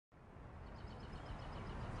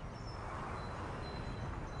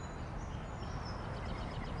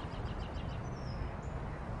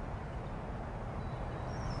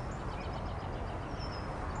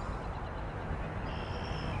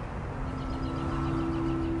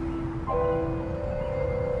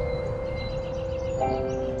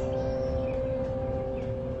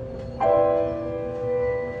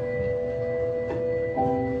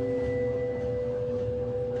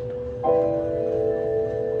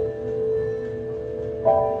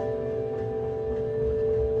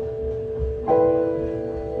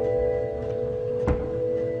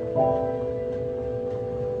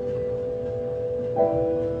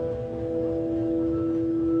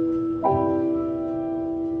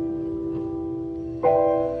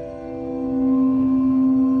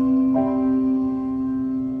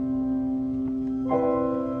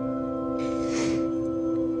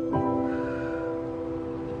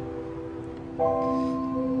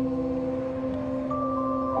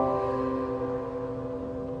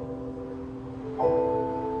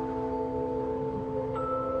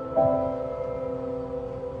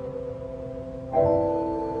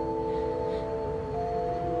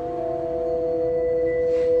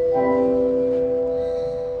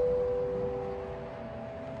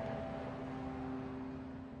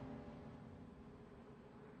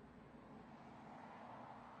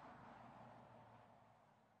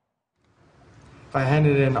if I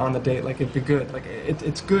handed it in on the date, like it'd be good. Like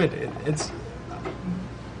it's good. It's.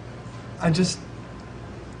 I just.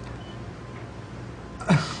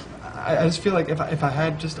 I just feel like if I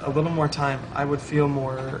had just a little more time, I would feel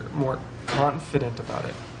more confident about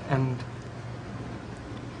it, and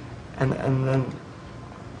then.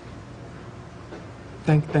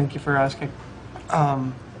 Thank you for asking.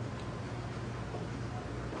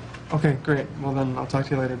 Okay, great. Well then, I'll talk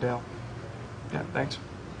to you later, Dale. Yeah, thanks.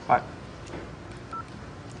 Bye.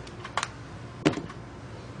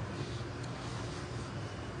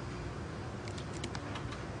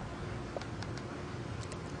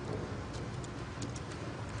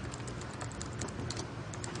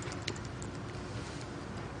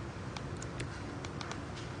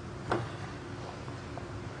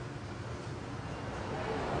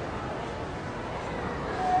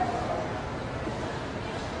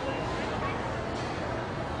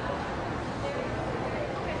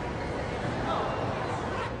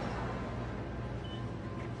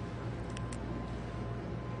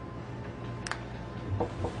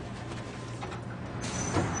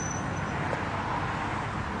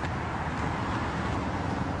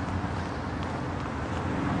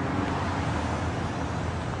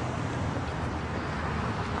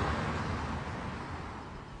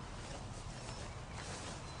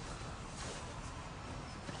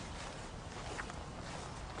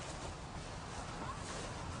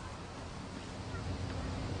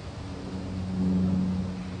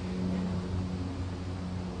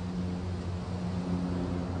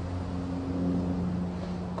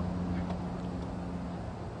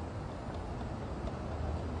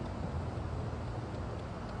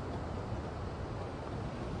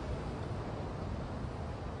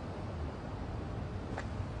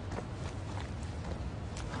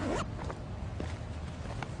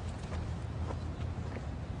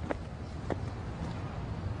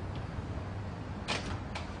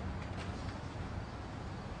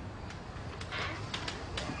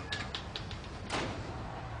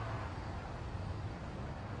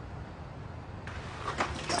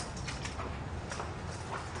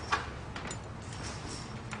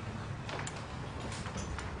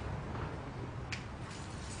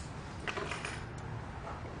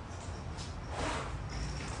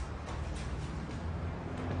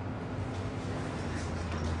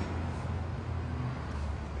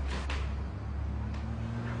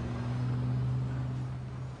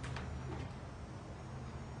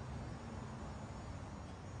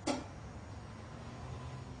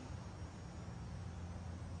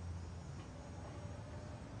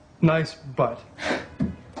 Nice butt.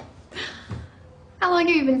 How long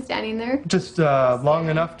have you been standing there? Just long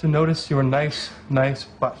enough to notice your nice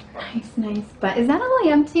butt. Nice butt. Is that all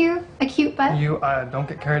I am to you? A cute butt? You don't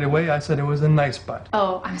get carried away. I said it was a nice butt.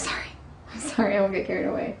 Oh, I'm sorry. I'm sorry, I won't get carried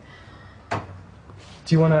away. Do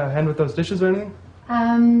you want a hand with those dishes or anything?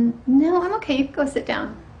 No, I'm okay. You can go sit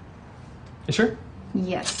down. You sure?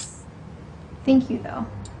 Yes. Thank you, though.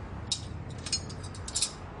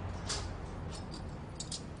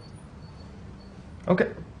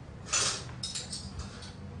 Okay.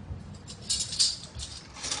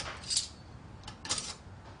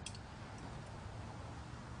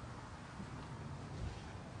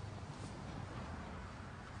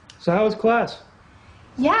 So how was class?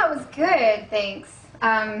 Yeah, it was good, thanks.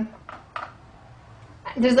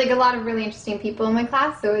 There's like a lot of really interesting people in my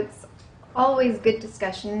class, so it's always good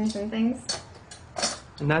discussions and things.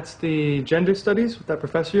 And that's the gender studies with that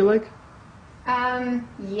professor you like?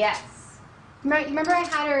 Yes. Remember I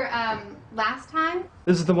had her, last time?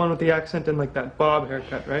 This is the one with the accent and like that bob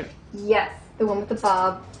haircut, right? Yes, the one with the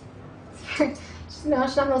bob. she's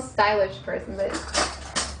not a real stylish person, but,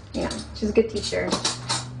 you know, she's a good teacher.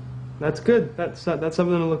 That's good. That's something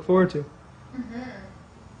to look forward to. Mm-hmm.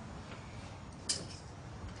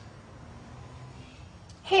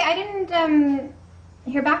 Hey, I didn't,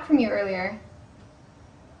 hear back from you earlier.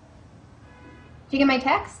 Did you get my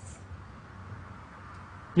texts?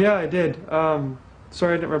 Yeah, I did.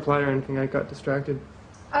 Sorry I didn't reply or anything. I got distracted.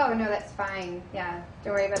 Oh, no, that's fine. Yeah,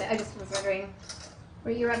 don't worry about it. I just was wondering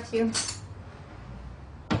what you're up to.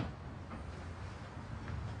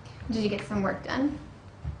 Did you get some work done?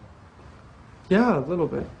 Yeah, a little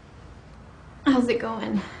bit. How's it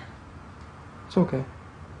going? It's okay.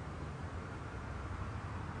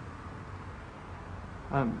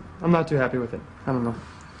 I'm not too happy with it. I don't know.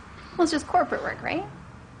 Well, it's just corporate work, right?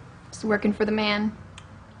 Just working for the man.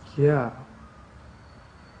 Yeah.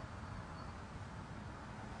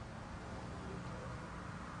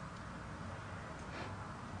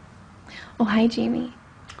 Oh, hi, Jamie.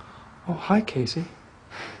 Oh, hi, Casey.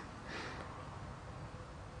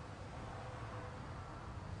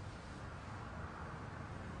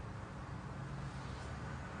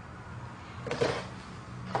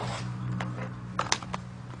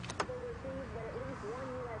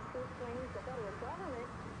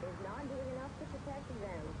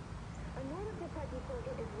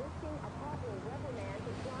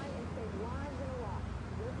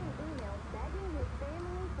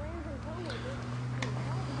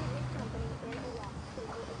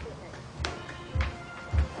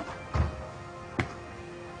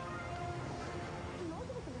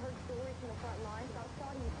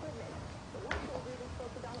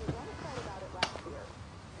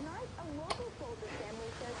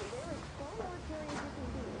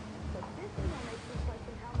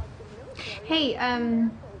 Hey,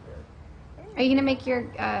 are you gonna make your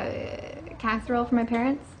casserole for my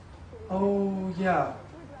parents? Oh, yeah.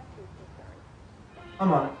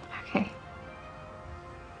 I'm on it. Okay.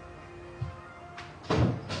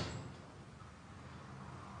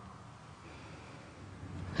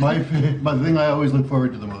 My thing I always look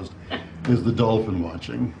forward to the most is the dolphin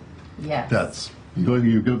watching. Yes. That's you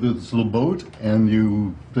go to this little boat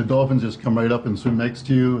and the dolphins just come right up and swim next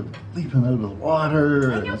to you, leaping out of the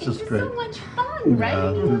water, and it's just great. So much fun, right?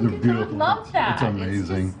 Yeah, You they're could beautiful. love that. It's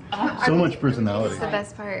amazing. just- So much personality. It's the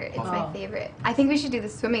best part. It's my favorite. I think we should do the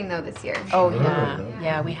swimming though this year. Oh yeah,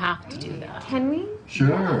 yeah. We have to do that. Can we?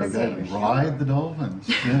 Sure, Okay. ride the dolphins.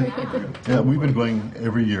 Yeah. Yeah, we've been going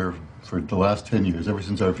every year for the last 10 years, ever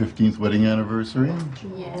since our 15th wedding anniversary.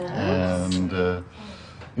 Yeah. And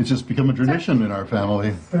it's just become a tradition in our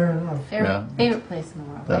family. Fair enough. Yeah. Favorite place in the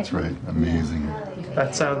world. That's right. Amazing.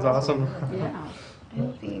 That sounds awesome. Yeah.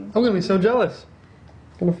 I'm gonna be so jealous.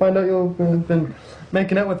 Gonna find out you've been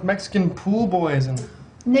making out with Mexican pool boys and.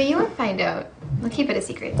 No, you won't find out. We'll keep it a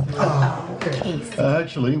secret. Casey.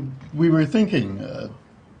 Actually, we were thinking,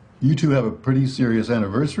 you two have a pretty serious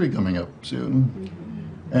anniversary coming up soon.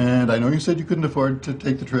 And I know you said you couldn't afford to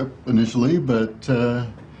take the trip initially, but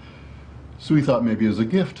so we thought maybe as a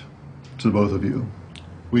gift to both of you,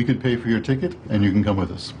 we could pay for your ticket and you can come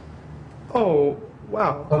with us. Oh,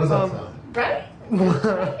 wow. How does that sound? Right?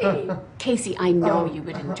 Right. Casey, I know you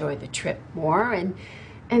would enjoy the trip more,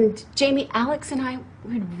 and Jamie, Alex, and I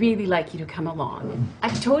would really like you to come along.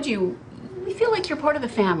 I've told you, we feel like you're part of the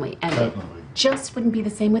family, and it Definitely. just wouldn't be the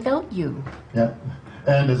same without you. Yeah.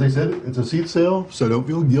 And as I said, it's a seat sale, so don't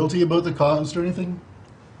feel guilty about the cost or anything.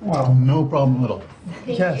 Wow. No problem at all.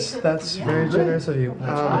 Yes, that's very generous of you.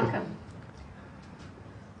 Welcome.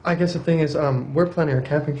 I guess the thing is, we're planning our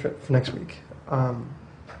camping trip for next week.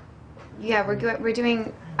 Yeah, we're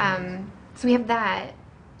doing. So we have that.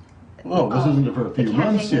 Well, this isn't for a few the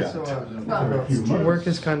months camping- yet. For a few months. Work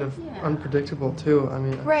is kind of unpredictable too. I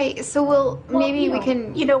mean, Right. So maybe we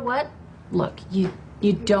can. You know what? Look, you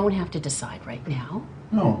don't have to decide right now.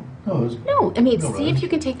 No, there's No, I mean, No see rush. if you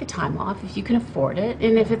can take the time off, if you can afford it,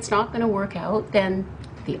 and if it's not going to work out, then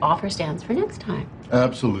the offer stands for next time.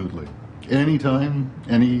 Absolutely. Anytime,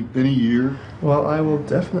 any year. well, I will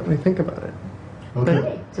definitely think about it.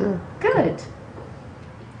 Okay. Yeah. Good.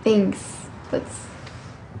 Thanks. Let's.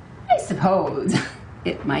 I suppose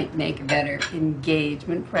it might make a better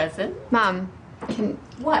engagement present. Mom, can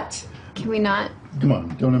What? we not? Come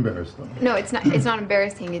on, don't embarrass them. No, it's not. It's not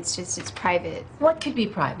embarrassing. It's just it's private. What could be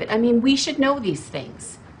private? I mean, we should know these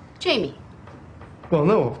things. Jamie. Well,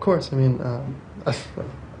 no, of course. I mean,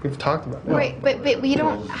 we've talked about it. Right, but you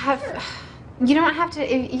don't have. You don't have to.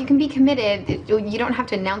 You can be committed. You don't have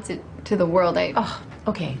to announce it to the world. Oh,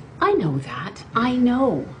 okay. I know that. I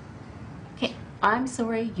know. Okay, I'm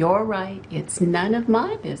sorry. You're right. It's none of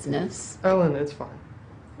my business. Ellen, it's fine.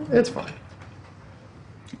 It's fine.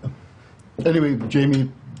 Anyway, Jamie,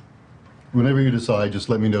 whenever you decide, just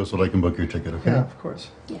let me know so that I can book your ticket, okay? Yeah, of course.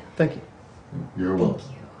 Yeah. Thank you. You're welcome.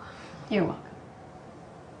 You're welcome.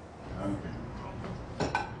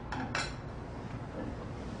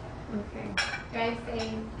 Okay. Drive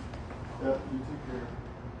safe. Yep, you take care.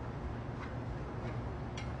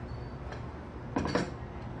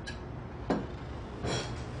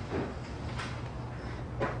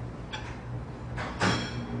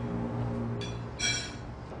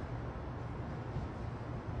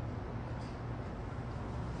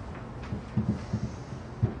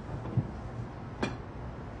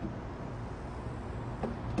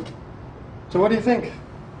 So, what do you think?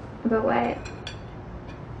 About what?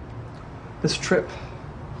 This trip.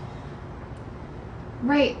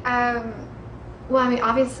 Right. Well, I mean,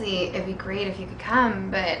 obviously, it'd be great if you could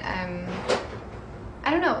come, but I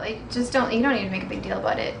don't know. Like, just don't. You don't need to make a big deal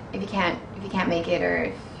about it. If you can't make it, or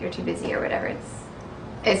if you're too busy or whatever,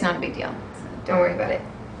 it's not a big deal. So don't worry about it.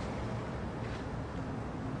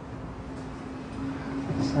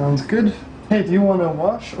 Sounds good. Hey, do you want to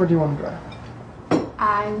wash or do you want to dry?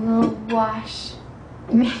 I will wash.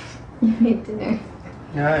 You made dinner.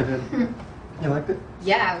 Yeah, I did. You liked it?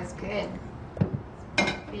 Yeah, it was good.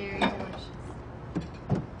 Very delicious.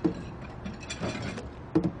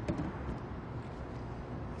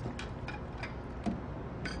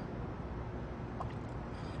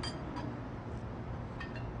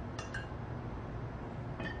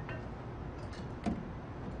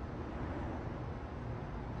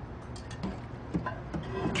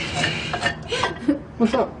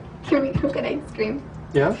 What's up? Can we go get ice cream?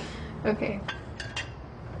 Yeah? Okay.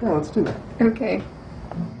 Yeah, let's do that. Okay.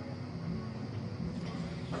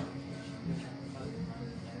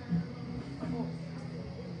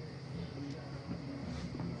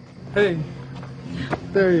 Hey,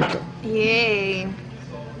 there you go. Yay.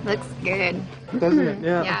 Looks good. Doesn't it?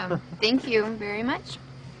 Yeah. Yeah. Thank you very much.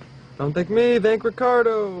 Don't thank me, thank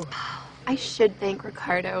Ricardo. I should thank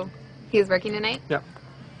Ricardo. He's working tonight? Yeah.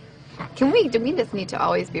 Do we just need to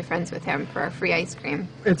always be friends with him for our free ice cream?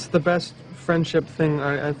 It's the best friendship thing,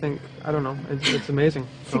 I think. I don't know. It's amazing.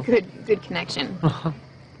 It's a good connection.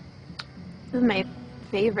 This is my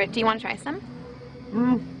favorite. Do you want to try some?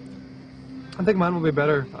 I think mine will be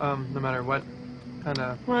better, no matter what kind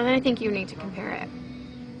of. Well, then I think you need to compare it.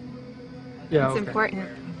 Yeah. It's okay. important.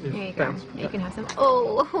 Yeah, There you go. thanks. You can have some.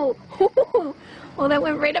 Oh, well, that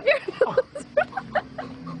went right up your nose.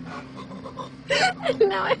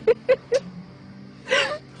 Now I'm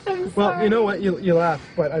sorry. Well, you know what? You laugh,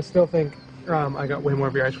 but I still think I got way more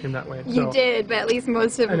of your ice cream that way. You So. did, but at least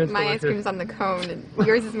most of And it's my ice delicious. cream's on the cone, and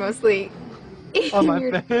yours is mostly On my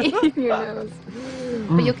in face. your nose.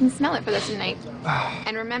 But you can smell it for this tonight.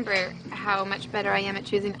 And remember how much better I am at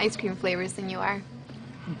choosing ice cream flavors than you are.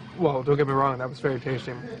 Well, don't get me wrong. That was very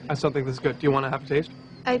tasty. I still think this is good. Do you want to have a taste?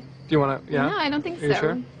 Do you want to? Yeah. No, I don't think Are you so.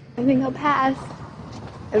 sure? I think I'll pass.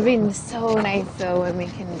 It'd be so nice though when we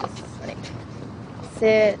can just like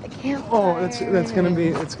sit at the campfire. Oh, it's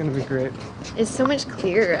gonna be great. It's so much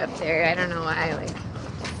clearer up there. I don't know why. Like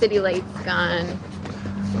city lights gone.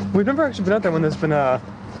 We've never actually been out there when there's been a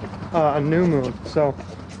new moon. So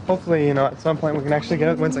hopefully, at some point we can actually get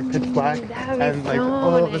out when it's like pitch black That would be and like so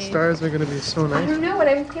all of the nice. stars are gonna be so I nice. don't know what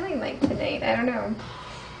I'm feeling like tonight. I don't know.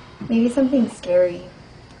 Maybe something scary.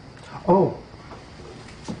 Oh,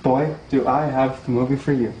 boy, do I have the movie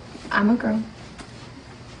for you. I'm a girl.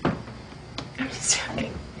 I'm just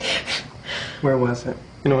joking. Where was it?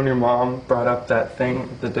 When your mom brought up that thing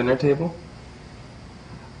at the dinner table?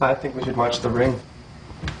 I think we should watch The Ring.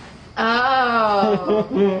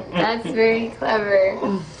 Oh, that's very clever.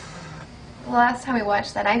 The last time we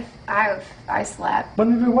watched that, I slept.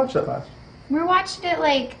 When did we watch that last? We were watching it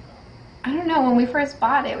like, I don't know, when we first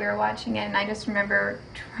bought it, we were watching it, and I just remember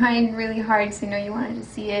trying really hard so you wanted to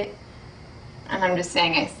see it. And I'm just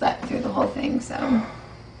saying I slept through the whole thing, so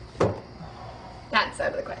that's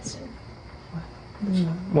out of the question.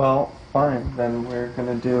 Well, fine. Then we're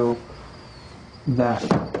gonna do that.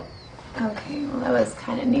 Okay, well that was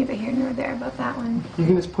kind of neither here nor there about that one. You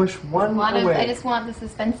can just push one away. I just want the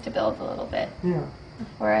suspense to build a little bit Yeah.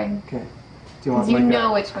 before I. Okay. Do you want Because like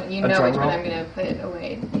a, which one. You a know drum which one roll? I'm gonna put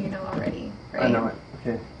away. You know already, right? I know it.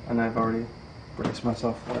 Okay. And I've already braced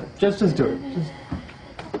myself for it. Just do it. Just.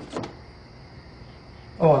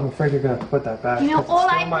 Oh, I'm afraid you're gonna have to put that back. You know, It's all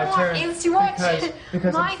still I my want turn. is to watch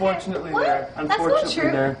Because my unfortunately What? there. That's not Unfortunately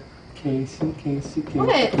true. there. Casey.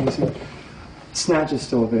 What? Casey. Snatch is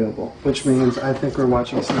still available, which means I think we're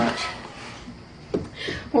watching Snatch.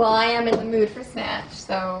 Well, I am in the mood for Snatch,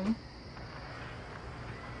 so.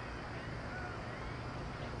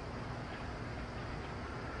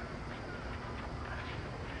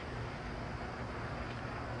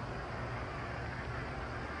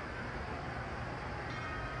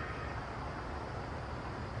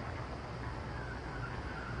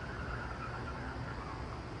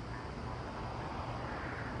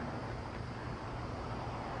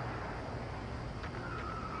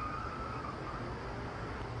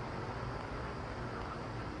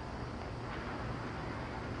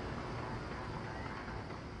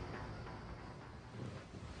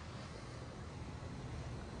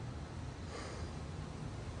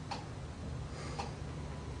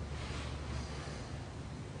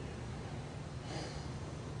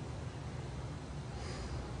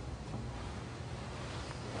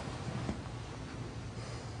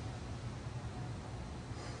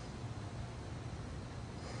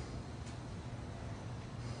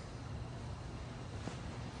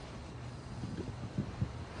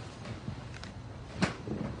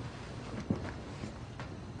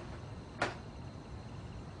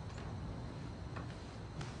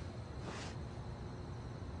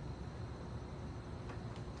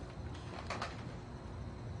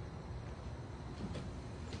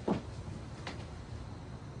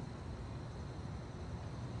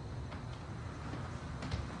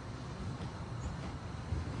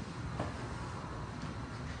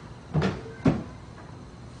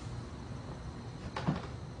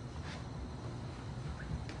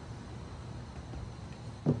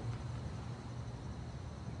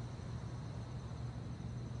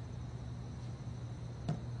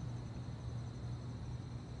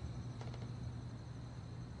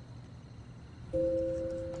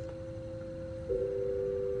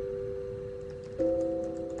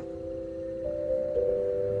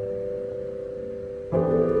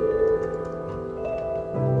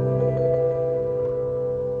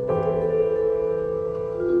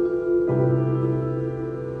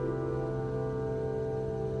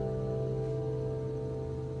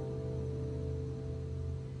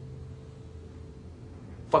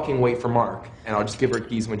 fucking wait for Mark, and I'll just give her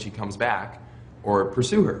keys when she comes back, or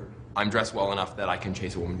pursue her. I'm dressed well enough that I can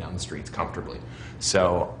chase a woman down the streets comfortably.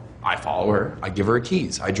 So I follow her, I give her her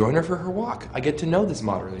keys, I join her for her walk. I get to know this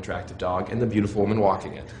moderately attractive dog and the beautiful woman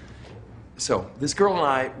walking it. So this girl and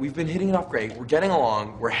I, we've been hitting it off great. We're getting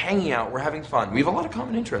along, we're hanging out, we're having fun. We have a lot of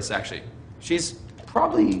common interests, actually. She's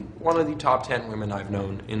probably one of the top 10 women I've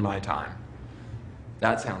known in my time.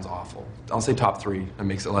 That sounds awful. I'll say top 3. That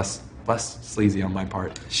makes it less sleazy on my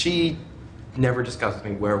part. She never discussed with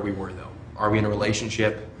me where we were, though. Are we in a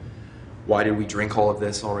relationship? Why did we drink all of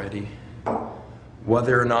this already?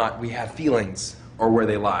 Whether or not we have feelings, or where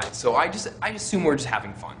they lie. So I assume we're just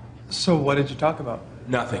having fun. So what did you talk about?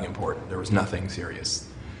 Nothing important. There was nothing serious.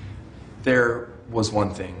 There was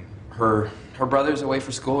one thing. Her brother's away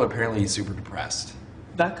for school, and apparently he's super depressed.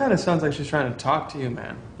 That kind of sounds like she's trying to talk to you,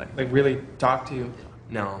 man. Like really talk to you.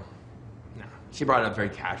 No. She brought it up very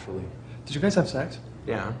casually. Did you guys have sex?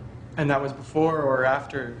 Yeah. And that was before or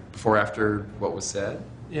after? Before, after what was said?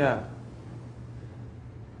 Yeah.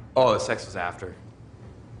 Oh, the sex was after.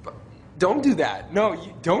 But don't do that. No,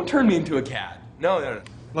 don't turn me into a cat. No.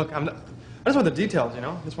 Look, I just want the details, you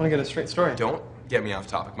know? I just want to get a straight story. Don't get me off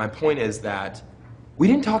topic. My point is that we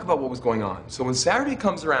didn't talk about what was going on. So when Saturday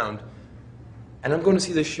comes around, and I'm going to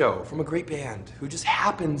see this show from a great band who just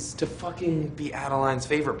happens to fucking be Adeline's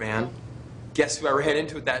favorite band, guess who I ran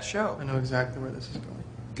into at that show? I know exactly where this is going.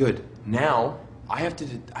 Good. Now, I have to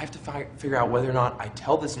figure out whether or not I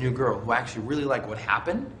tell this new girl who I actually really like what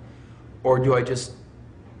happened, or do I just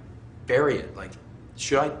bury it? Like,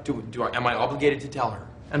 should I am I obligated to tell her?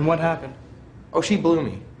 And what happened? Oh, she blew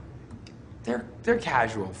me. They're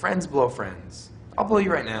casual. Friends blow friends. I'll blow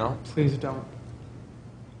you right now. Please don't.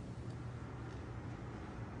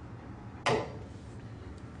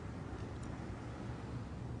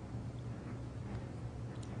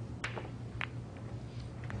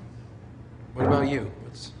 What about you?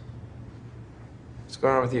 What's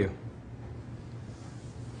going on with you?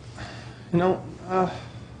 You know,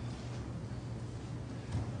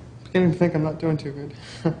 beginning to think I'm not doing too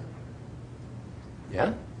good.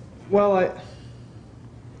 Yeah? Well, I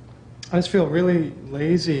just feel really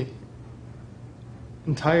lazy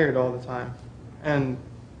and tired all the time. And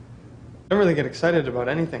I don't really get excited about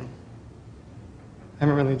anything. I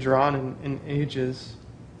haven't really drawn in ages.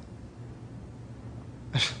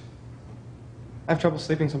 I have trouble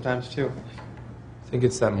sleeping sometimes, too. Think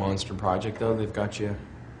it's that monster project, though, they've got you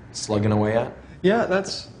slugging away at? Yeah,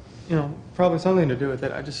 that's, you know, probably something to do with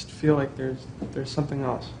it. I just feel like there's something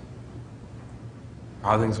else. How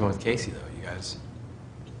are things going with Casey, though, you guys?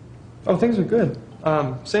 Oh, things are good.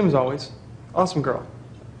 Same as always. Awesome girl.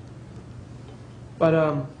 But,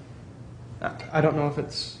 I don't know if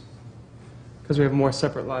it's because we have more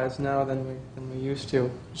separate lives now than we used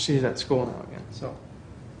to. She's at school now again, so.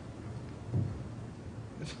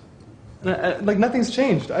 Like, nothing's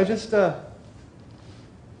changed. I just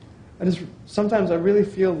sometimes I really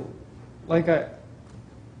feel like I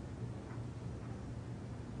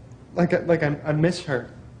miss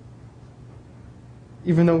her,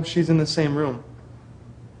 even though she's in the same room,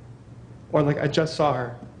 or like I just saw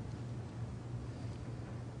her.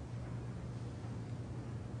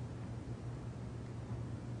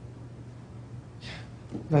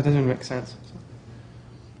 That doesn't make sense.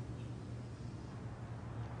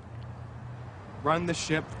 Run the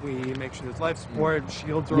ship. We make sure there's life support,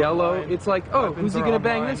 shields are Yellow, online, it's like, oh, weapons who's he are gonna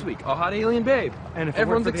bang online. this week? A hot alien babe. And if everyone's it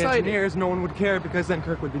weren't for the excited. engineers, no one would care because then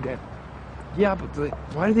Kirk would be dead. Yeah, but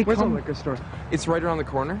why do they Where's the come? liquor store? It's right around the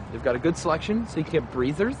corner. They've got a good selection, so you can get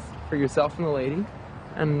breezers for yourself and the lady,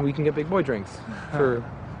 and we can get big boy drinks for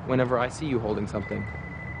whenever I see you holding something.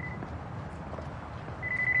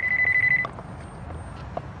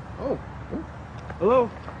 Oh. Hello.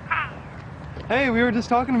 Hey, we were just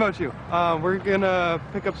talking about you. We're gonna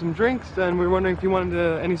pick up some drinks, and we were wondering if you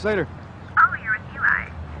wanted any cider. Oh, you're with Eli.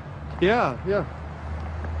 Yeah.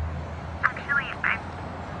 Actually,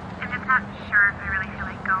 I'm just not sure if I really feel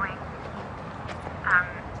like going. I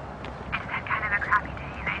just had kind of a crappy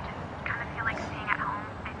day, and I just kind of feel like staying at home,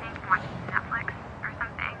 I think, and watching Netflix or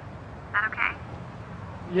something. Is that okay?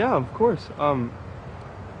 Yeah, of course.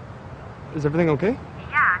 Is everything okay?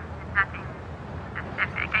 Yeah, it's nothing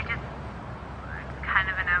specific. I'm just kind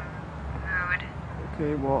of in a mood.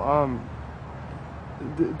 Okay, well,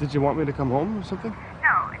 did you want me to come home or something?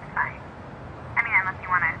 No, it's fine. I mean, unless you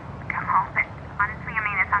want to come home, but honestly, I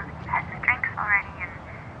mean, it sounds like you've had some drinks already, and,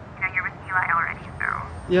 you know, you're with Eli already, so.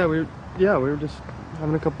 Yeah, we were just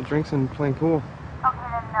having a couple drinks and playing pool. Okay,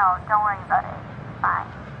 then no, don't worry about it. It's fine.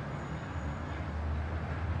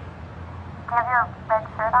 Do you have your red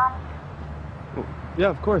shirt on? Yeah,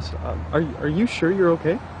 of course. Are you sure you're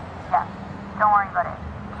okay? Yes. Don't worry about it.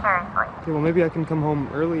 Seriously. Okay, well, maybe I can come home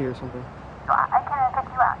early or something. So I can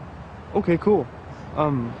pick you up. Okay, cool.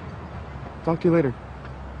 Talk to you later.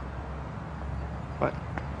 Bye.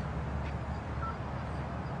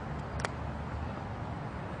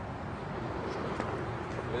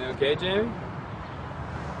 Everything okay, Jamie?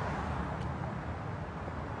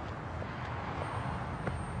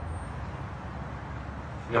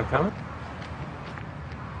 You not coming?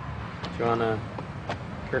 Do you wanna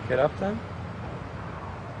kirk it up then?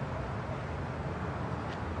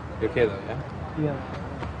 You okay though, yeah? Yeah.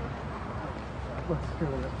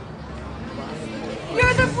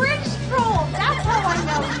 You're the bridge troll! That's how I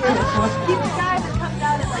know you! He's the guy that comes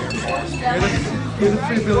out at like 4 You're the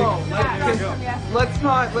free Billy. Let's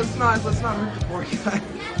not hurt the poor guy.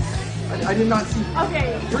 I did not see.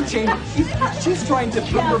 Okay. You're changing. She's trying to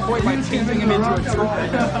prove her point by changing him into a troll.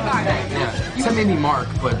 Yeah, except maybe Mark,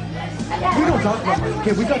 but We don't talk about Mark.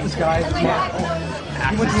 Okay, we got this guy. Mark.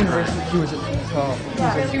 He went to university. He was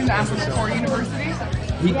at He was asked for university.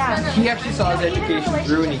 he actually saw his education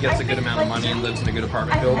through, and he gets a good amount of money and lives in a good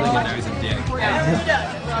apartment building, and now he's a dick.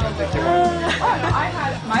 I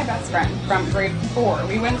had my best friend from grade 4.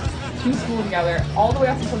 We went to school together all the way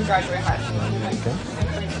up until we graduated high school. We went to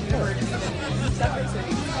separate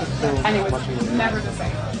cities, and it was never the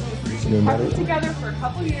same. We kept together for a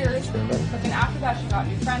couple years, but then after that she got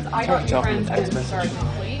new friends. I got new friends, and then we started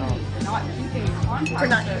complaining for not keeping in contact. For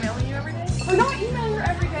not emailing you every day? For not emailing her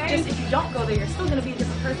every day. Just if you don't go there, you're still going to be a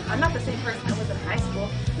different person. I'm not the same person I was in high school.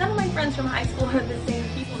 None of my friends from high school are the same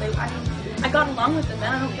people. I got along with them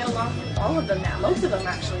then. I don't get along with all of them now. Most of them,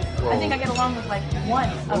 actually. I think I get along with like one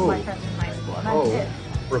of my friends from high school, and that's it.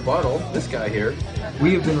 Rebuttal, this guy here.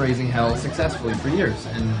 We have been raising hell successfully for years,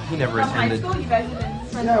 and he never From high attended. school, you guys have been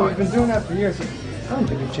friends. Yeah, we've been doing that for years. I don't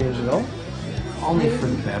think we've changed at all. Only for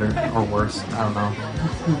the better, or worse, I don't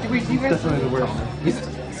know. Wait, do you guys Definitely the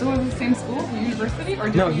worst. still in the same school, university, or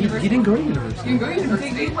No, he didn't go to You university. didn't go to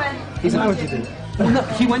university. He's Why an would you do? Well, no,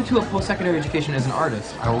 he went to a post-secondary education as an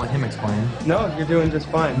artist. I will let him explain. No, you're doing just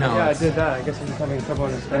fine. No, Yeah, I it's- did that. I guess I'm just having trouble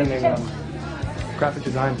understanding graphic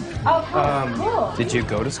design. Oh, cool. Did you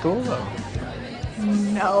go to school though?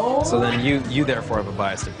 No. So then you therefore have a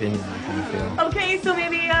biased opinion, I kind of feel. Okay, so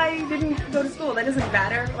maybe I didn't go to school. That doesn't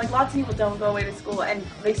matter. Like, lots of people don't go away to school, and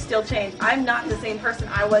they still change. I'm not the same person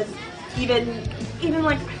I was even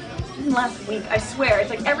last week. I swear.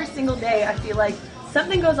 It's like every single day I feel like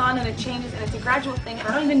something goes on and it changes, and it's a gradual thing, and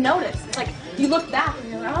I don't even notice. It's like you look back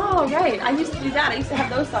and you're like, oh, right, I used to do that. I used to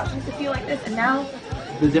have those thoughts. I used to feel like this, and now...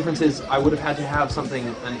 The difference is I would have had to have something,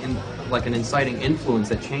 like an inciting influence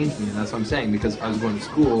that changed me, and that's what I'm saying, because I was going to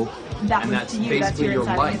school, That and was that's to you, basically that's your your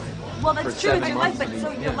inside life. Well, for that's true, it's 7 your life, months, but I so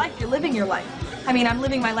mean, your yeah. life, you're living your life. I mean, I'm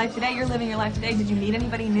living my life today, you're living your life today. Did you meet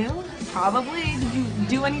anybody new? Probably. Did you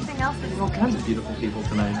do anything else? There's all kinds of beautiful people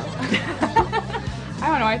tonight. I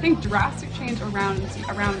don't know. I think drastic change around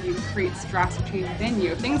you creates drastic change within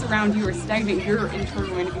you. If things around you are stagnant, you're in turn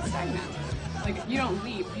going to be stagnant. Like if you don't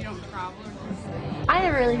leave, you don't travel. I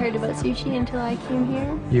never really heard about sushi until I came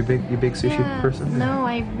here. You big sushi Yeah. person? No,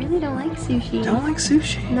 I really don't like sushi. Don't like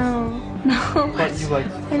sushi? No. But you like,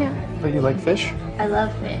 I know. but you like fish, I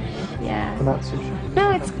love fish. Yeah. but not sushi.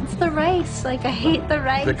 No, it's the rice. Like, I hate the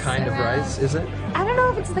rice. The kind of around. rice, is it? I don't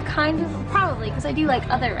know if it's the kind of, probably, because I do like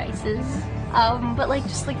other rices. But like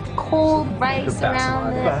just like cold rice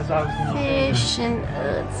around That's the obviously- fish,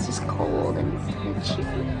 and it's just cold and it's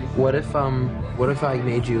chewy. What if I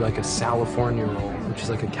made you like a California roll, which is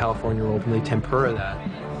like a California roll, and they tempura that,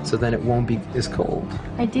 so then it won't be as cold.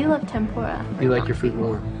 I do love tempura. You like your food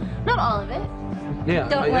warm? Not all of it. Yeah,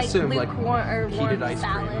 Don't I like assume like lukewarm or heated warm ice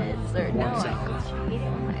cream. salads or Warm no. salad. I hate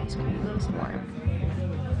it when my ice cream goes warm.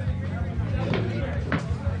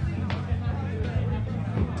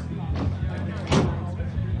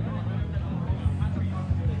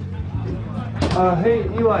 Hey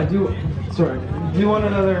Eli, do you want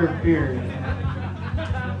another beer?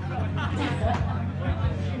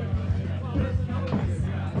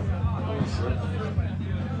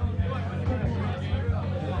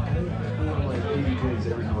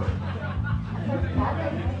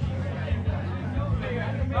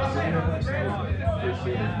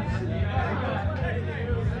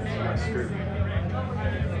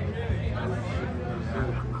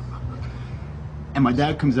 And my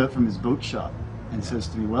dad comes out from his boat shop and says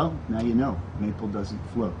to me, well, now you know, maple doesn't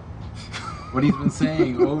float. What he's been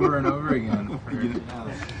saying over and over again.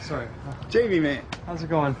 Sorry. Jamie, man. How's it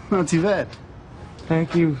going? Not too bad.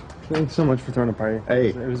 Thank you. Thanks so much for throwing a party. Hey.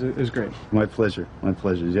 It was great. My pleasure. My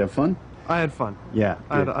pleasure. Did you have fun? I had fun. Yeah.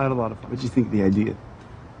 I had good. a lot of fun. What'd you think of the idea?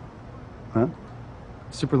 Huh?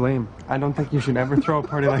 super lame. I don't think you should ever throw a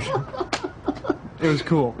party like that. It was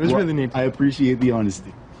cool. It was really neat. I appreciate the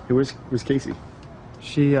honesty. Hey, where's Casey?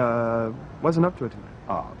 She wasn't up to it tonight.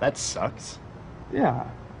 Oh, that sucks. Yeah.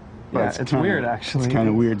 Well, Yeah, it's kinda, weird actually. It's kind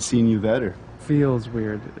of weird seeing you without her. Feels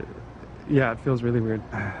weird. Yeah, it feels really weird.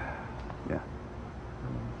 Yeah.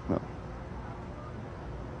 Well,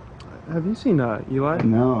 Have you seen Eli?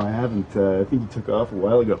 no, I haven't. I think he took off a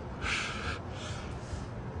while ago.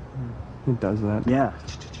 He does that. Yeah.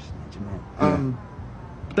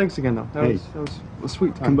 Thanks again though. That was a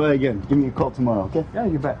sweet time. Come by again. Give me a call tomorrow, okay? Yeah,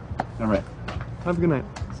 you bet. All right. Have a good night.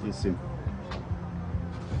 See you soon.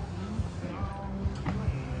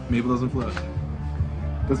 Mabel doesn't float.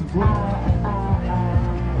 Doesn't float.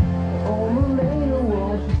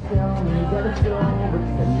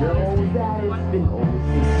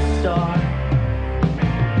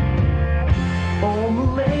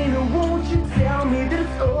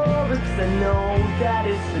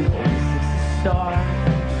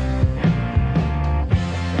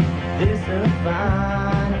 There's a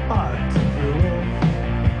fine art to it.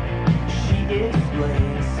 She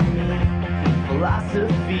explains to me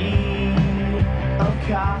philosophy of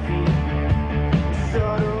coffee. It's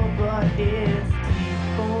subtle, but it's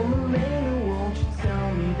deep. Oh, Milena, won't you tell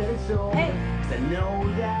me that it's over? Hey. 'Cause I know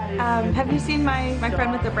that it's Have you seen my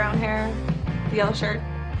friend with the brown hair, the yellow shirt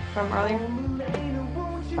from earlier?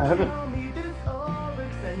 I haven't.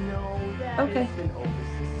 Okay.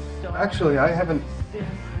 Actually, I haven't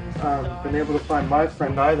been able to find my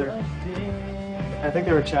friend either. I think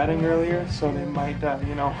they were chatting earlier, so they might,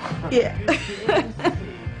 you know. Yeah.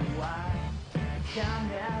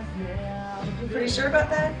 You pretty sure about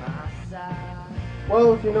that?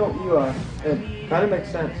 Well, if you know Eli, it kind of makes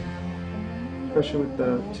sense. Especially with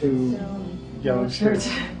the two yellow shirts.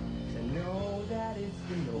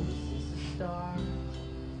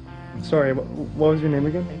 Sorry, what was your name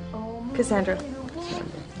again? Cassandra.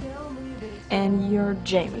 And you're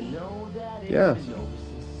Jamie. Yes.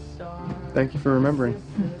 Thank you for remembering.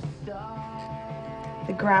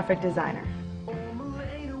 The graphic designer.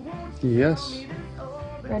 Yes.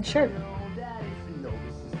 Red shirt.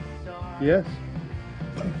 Yes.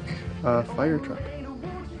 Fire truck.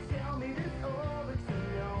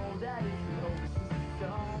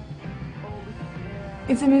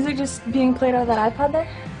 Is the music just being played out of that iPod there?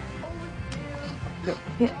 Yep.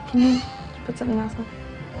 Yeah, can you put something else on?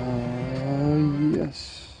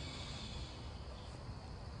 Yes.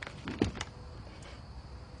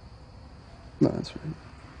 No, that's right.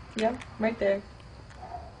 Yep, right there.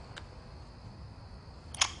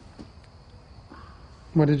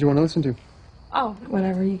 What did you want to listen to? Oh,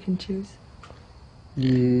 whatever you can choose.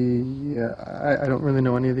 Yeah, I don't really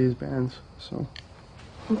know any of these bands, so.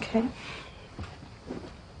 Okay.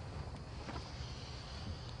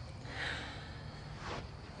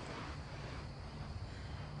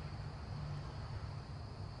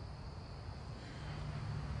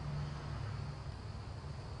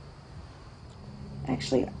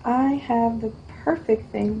 Actually, I have the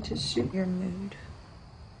perfect thing to suit your mood.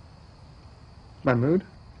 My mood?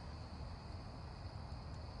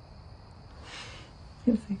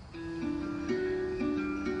 You'll see.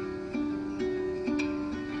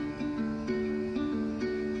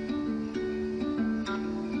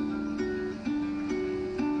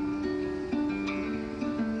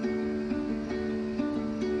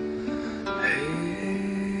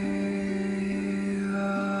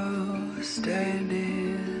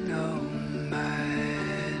 Standing on my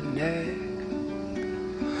neck,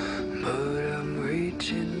 but I'm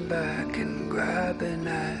reaching back and grabbing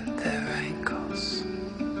at their ankles,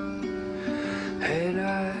 and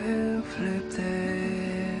I flip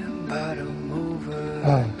them bottom over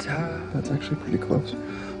top. That's actually pretty close.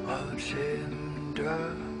 Watch him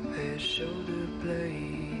drop his shoulder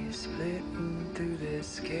blade, splitting through the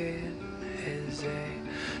skin as they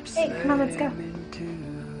Hey, come on, let's go. slam into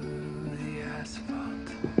the asphalt.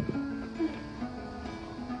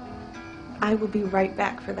 I will be right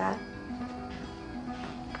back for that.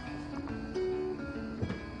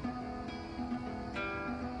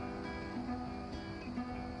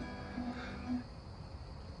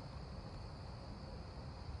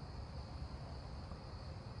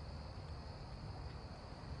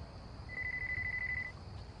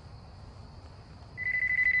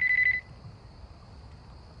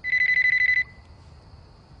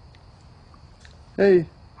 Hey.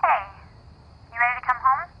 Hey, you ready to come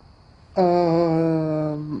home?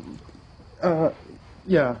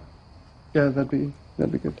 Yeah. Yeah, that'd be good.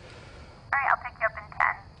 Alright, I'll pick you up in 10.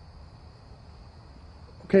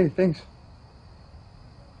 Okay, thanks.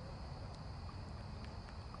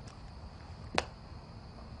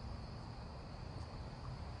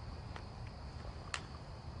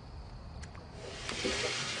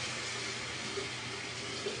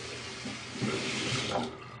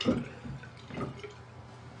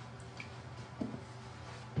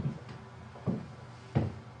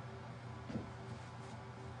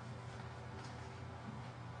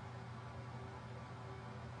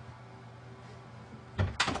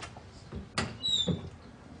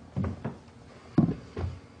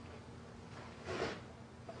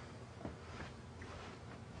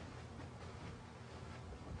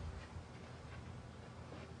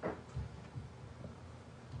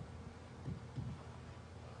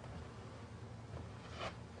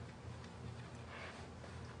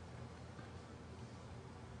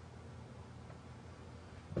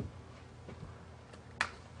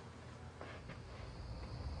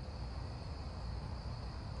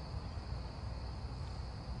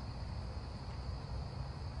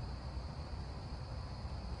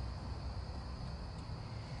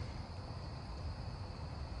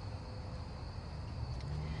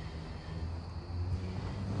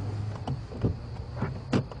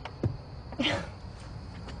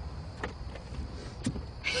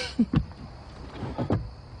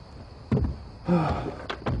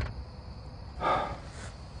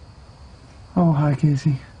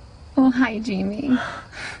 Casey. Oh, hi, Jamie.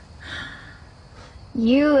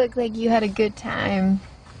 You look like you had a good time.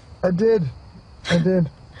 I did. God,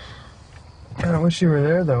 I wish you were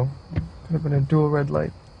there, though. Could have been a dual red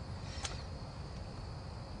light.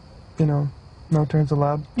 You know, no turns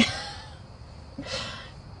allowed.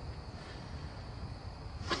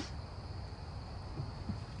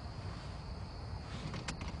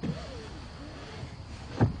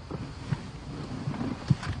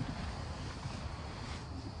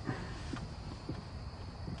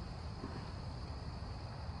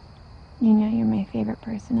 You know you're my favorite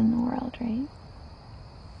person in the world, right?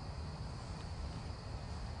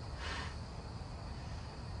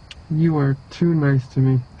 You are too nice to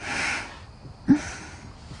me.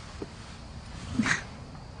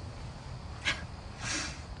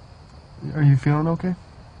 Are you feeling okay?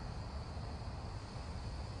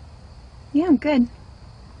 Yeah, I'm good.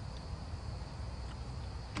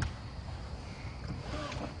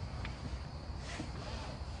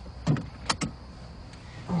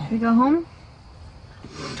 Should we go home?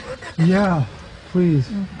 Yeah, please.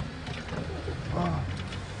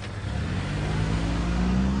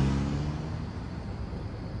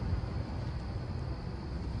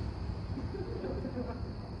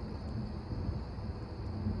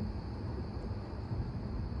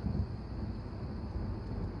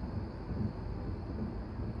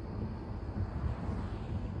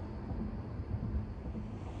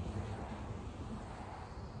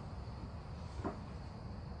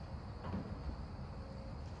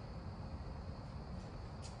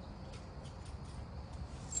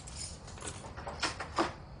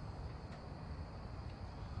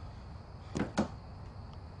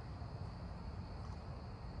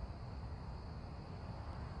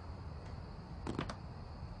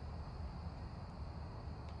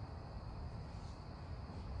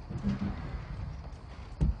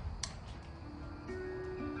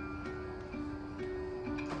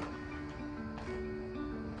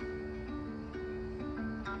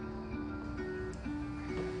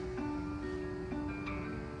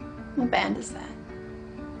 What band is that?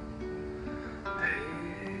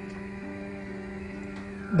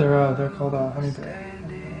 They're called Honey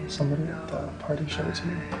Bear. Somebody at the party showed it to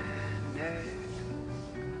me.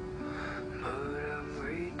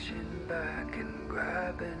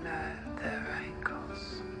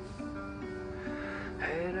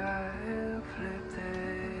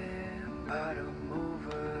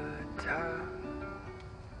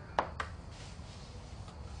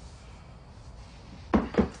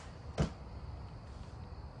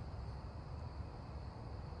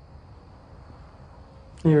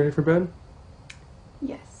 You ready for bed?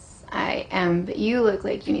 Yes, I am, but you look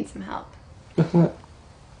like you need some help. With what?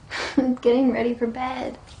 Getting ready for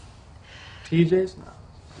bed. PJs?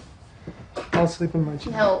 No. I'll sleep in my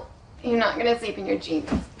jeans. No, you're not gonna sleep in your jeans,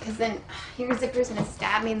 because then your zipper's gonna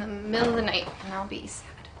stab me in the middle of the night, and I'll be sad.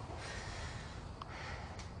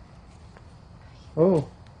 Oh.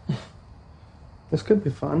 This could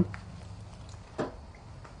be fun.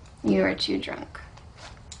 You are too drunk.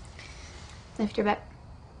 Lift your butt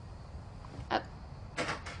up.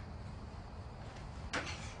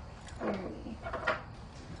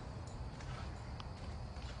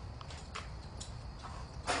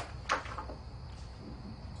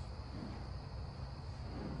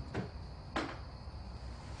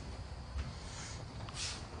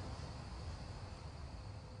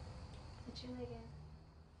 Put your leg in.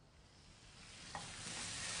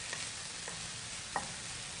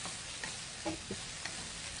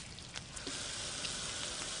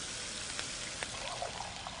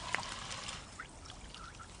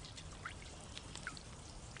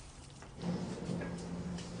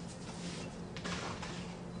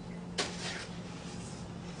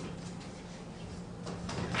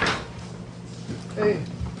 Hey.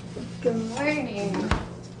 Good morning.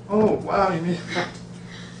 Oh, wow, you need...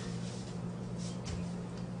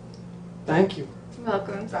 Thank you. You're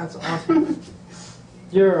welcome. That's awesome.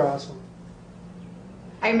 You're awesome.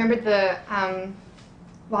 I remembered the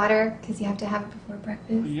water, because you have to have it before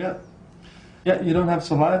breakfast. Yeah. Yeah, you don't have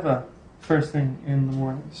saliva first thing in the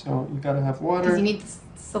morning, so you gotta have water. Because you need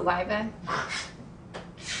saliva.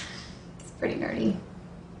 It's pretty nerdy.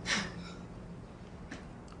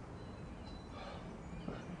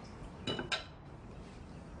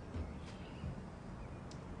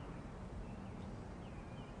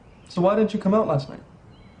 So why didn't you come out last night?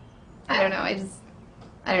 I don't know, I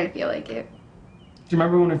didn't feel like it. Do you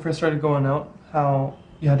remember when we first started going out, how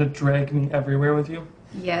you had to drag me everywhere with you?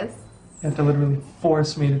 Yes. You had to literally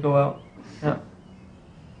force me to go out. Yeah.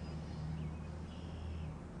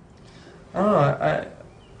 I don't know, I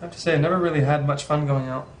have to say, I never really had much fun going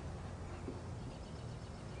out.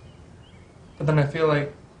 But then I feel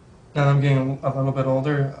like now that I'm getting a little bit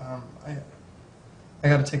older, I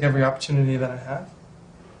got to take every opportunity that I have.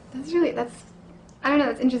 I don't know,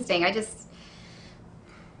 that's interesting. I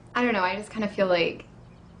don't know, I just kind of feel like,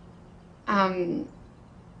 I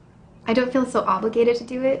don't feel so obligated to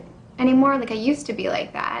do it anymore. Like I used to be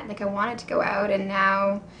like that. Like I wanted to go out, and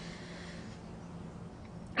now,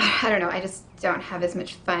 I don't know, I just don't have as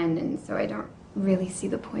much fun, and so I don't really see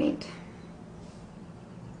the point.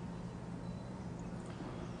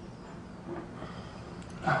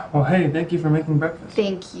 Well, hey, thank you for making breakfast.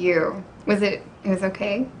 Thank you. It was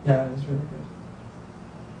okay? Yeah, it was really good.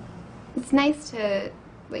 It's nice to,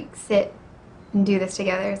 like, sit and do this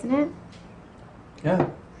together, isn't it? Yeah.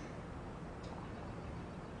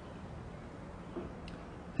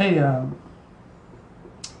 Hey,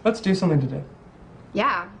 let's do something today.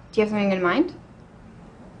 Yeah. Do you have something in mind?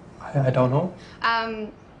 I don't know.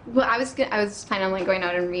 Well, I was planning on like going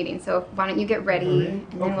out and reading, so why don't you get ready, and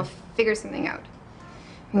then we'll figure something out.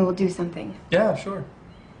 And we'll do something. Yeah, sure.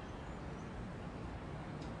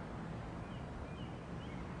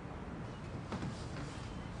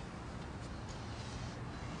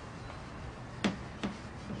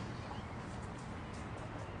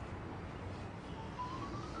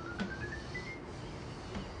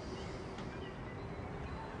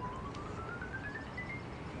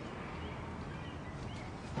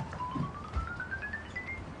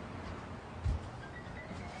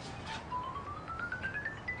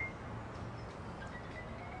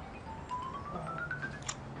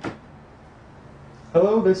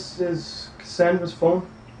 Hello, this is Cassandra's phone.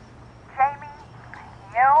 Jamie,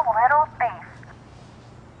 you little thief.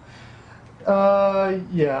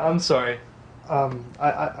 Yeah, I'm sorry.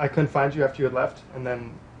 I couldn't find you after you had left, and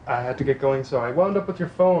then I had to get going, so I wound up with your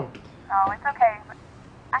phone. Oh, it's okay. But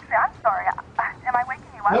actually, I'm sorry. Am I waking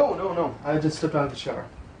you up? No. I just stepped out of the shower.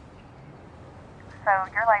 So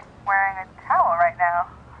you're like wearing a towel right now.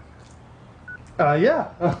 Yeah.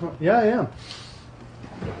 Yeah, I am.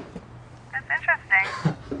 That's interesting.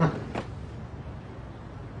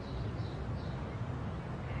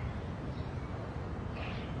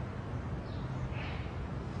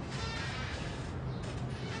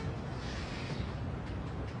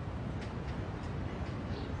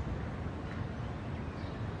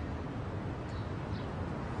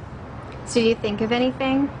 So do you think of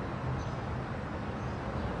anything?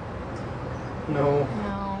 No.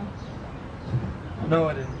 No,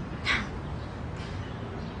 I didn't.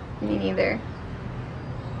 Me neither.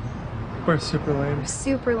 We're super lame.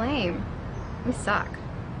 Super lame. We suck.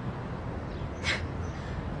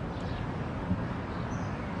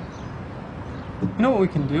 You know what we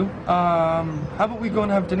can do? How about we go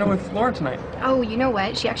and have dinner with Laura tonight? Oh, you know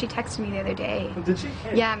what? She actually texted me the other day. Did she?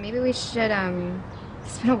 Yeah, maybe we should,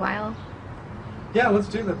 it's been a while. Yeah, let's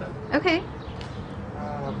do that then. Okay.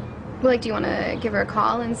 Well, like, do you want to give her a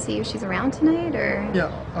call and see if she's around tonight, or?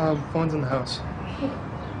 Yeah, phone's in the house.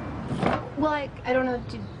 Well, I don't know,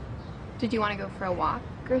 did you want to go for a walk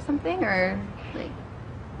or something, or, like?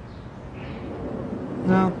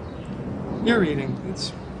 No. You're eating.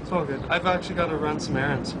 It's all good. I've actually got to run some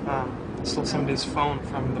errands. Stole somebody's phone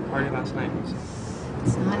from the party last night.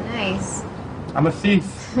 It's not nice. I'm a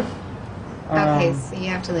thief. Okay, so you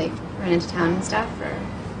have to, like, run into town and stuff, or?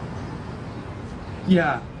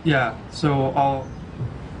 Yeah. So I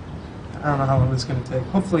don't know how long it's gonna take.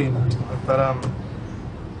 Hopefully not too long, but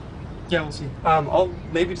yeah, we'll see. I'll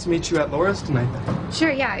maybe just meet you at Laura's tonight then.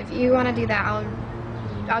 Sure, yeah, if you want to do that,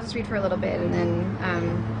 I'll just read for a little bit, and then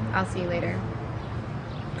I'll see you later.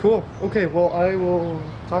 Cool. Okay, well, I will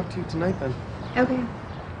talk to you tonight then. Okay.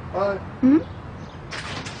 Bye. Mm-hmm.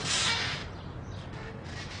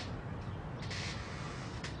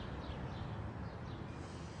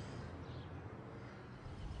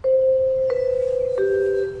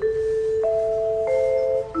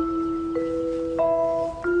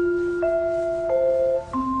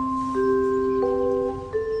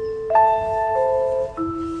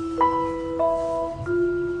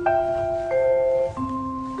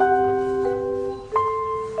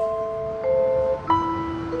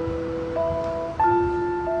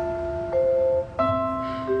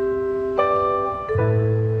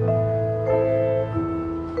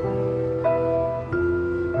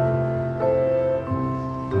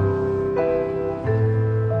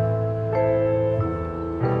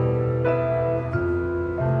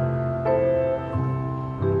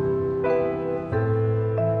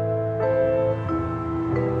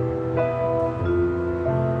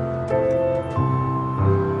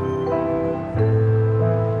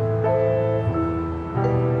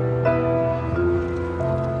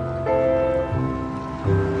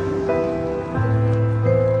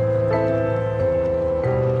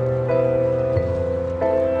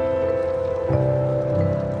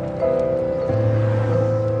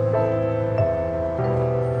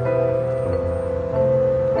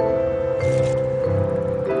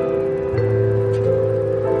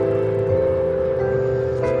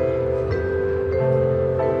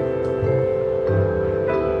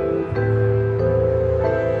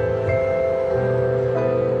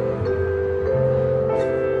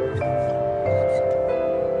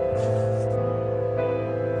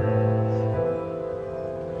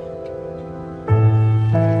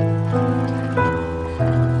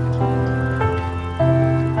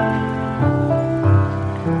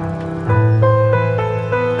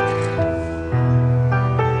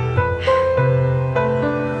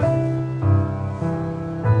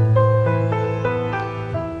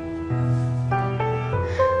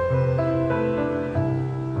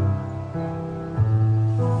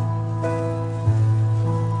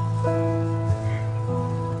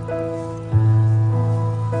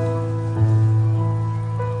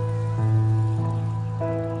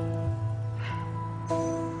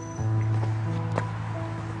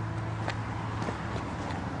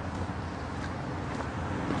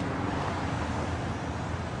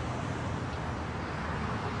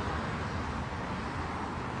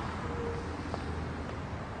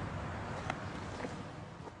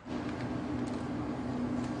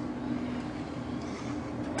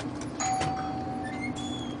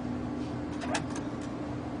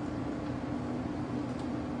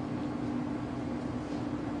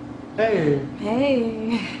 Hey.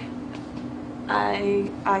 Hey.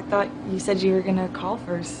 I thought you said you were gonna call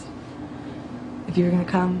first. If you were gonna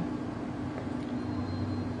come.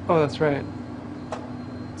 Oh, that's right.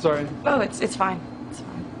 Sorry. Oh, it's fine. It's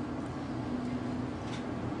fine.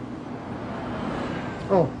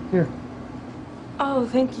 Oh, here. Oh,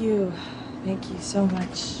 thank you. Thank you so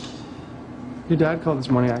much. Your dad called this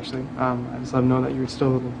morning, actually. I just let him know that you were still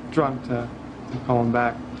a little drunk to call him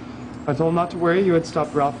back. I told him not to worry, you had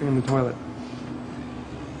stopped ralphing in the toilet.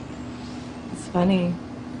 It's funny.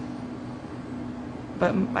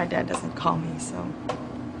 But my dad doesn't call me, so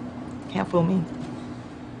can't fool me.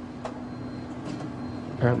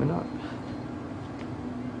 Apparently not.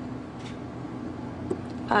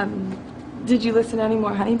 Did you listen to any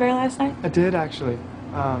more Honey Bear last night? I did, actually.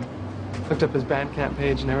 Looked up his Bandcamp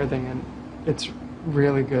page and everything, and it's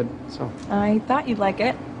really good, so. I thought you'd like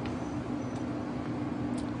it.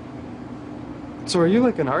 So are you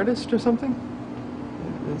like an artist or something?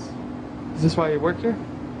 Is this why you work here?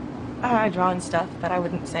 I draw and stuff, but I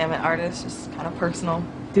wouldn't say I'm an artist, just kind of personal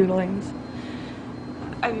doodlings.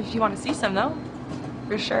 If you want to see some, though,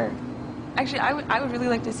 for sure. Actually, I would really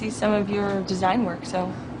like to see some of your design work,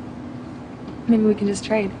 so maybe we can just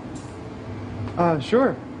trade.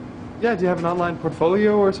 Sure. Yeah, do you have an online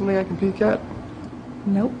portfolio or something I can peek at?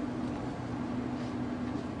 Nope.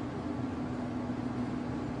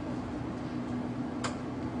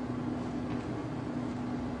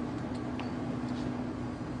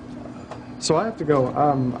 So I have to go.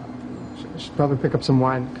 I should probably pick up some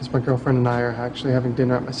wine because my girlfriend and I are actually having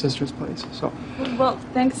dinner at my sister's place. So. Well,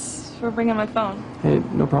 thanks for bringing my phone. Hey,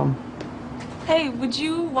 no problem. Hey, would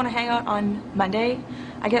you want to hang out on Monday?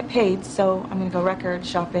 I get paid, so I'm gonna go record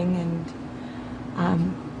shopping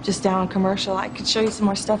and just down Commercial. I could show you some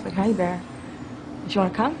more stuff like Honey Bear. If you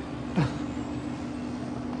want to come?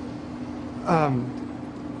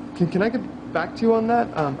 Can I get back to you on that?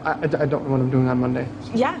 I don't know what I'm doing on Monday.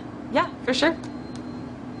 So. Yeah, for sure.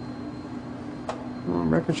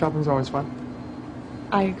 Record shopping's always fun.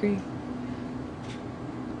 I agree.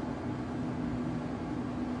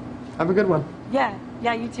 Have a good one. Yeah,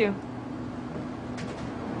 you too.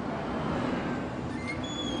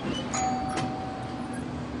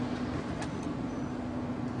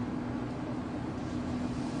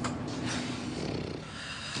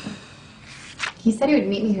 He said he would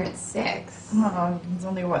meet me here at 6. Oh, he's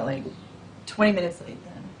only, what, like 20 minutes late then.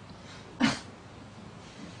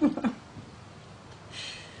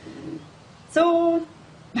 So,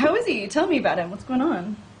 how is he? Tell me about him. What's going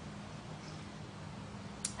on?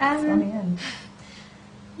 Yeah,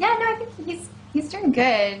 no, I think he's doing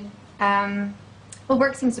good. Well,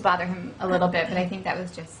 work seems to bother him a little bit, but I think that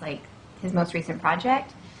was just like his most recent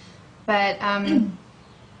project. But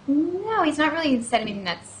no, he's not really said anything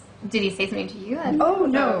that's. Did he say something to you? Oh,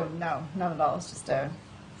 no, not at all. It's just a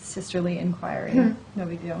sisterly inquiry. No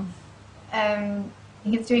big deal.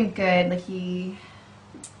 He's doing good. Like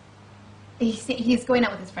he's going out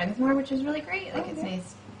with his friends more, which is really great. Like it's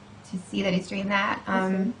nice to see that he's doing that.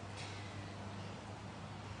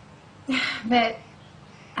 But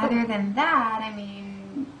other than that, I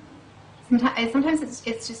mean, sometimes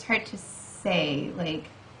it's just hard to say. Like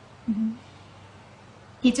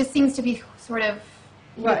he just seems to be sort of.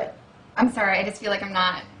 What? I'm sorry. I just feel like I'm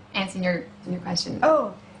not answering your question.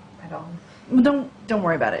 Oh, at all. Well, don't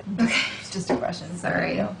worry about it. Okay. It's just a question.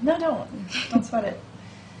 Sorry. No, don't sweat it.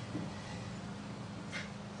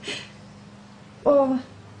 Well,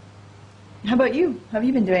 how about you? How have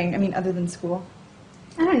you been doing? I mean, other than school?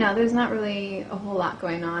 I don't know. There's not really a whole lot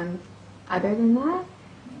going on other than that,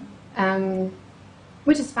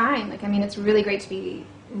 which is fine. Like, I mean, it's really great to be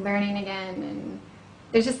learning again, and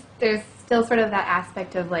there's still sort of that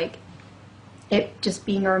aspect of like it just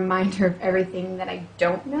being a reminder of everything that I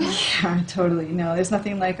don't know. Yeah, totally. No, there's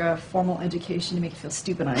nothing like a formal education to make you feel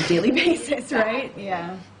stupid on a daily basis, right?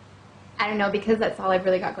 Yeah. I don't know, because that's all I've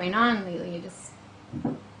really got going on lately.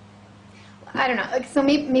 I don't know. Like, so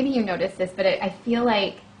maybe you noticed this, but I feel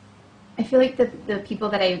like the people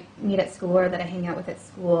that I meet at school or that I hang out with at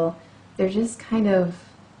school, they're just kind of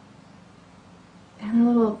a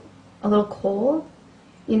little cold,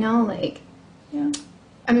 you know, like. Yeah.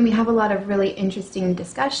 I mean, we have a lot of really interesting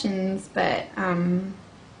discussions, but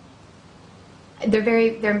they're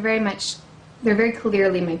very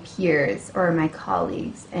clearly my peers or my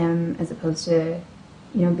colleagues, as opposed to,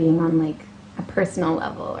 you know, being on like a personal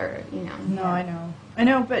level or, you know. No, yeah. I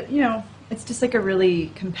know, but you know, it's just like a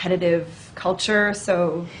really competitive culture.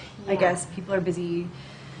 So yeah. I guess people are busy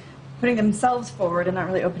putting themselves forward and not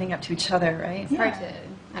really opening up to each other, right? It's hard to,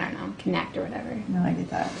 I don't know, connect or whatever. No, I get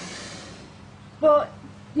that. Well,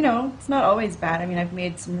 you know, it's not always bad. I mean, I've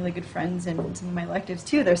made some really good friends in some of my electives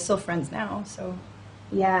too. They're still friends now, so.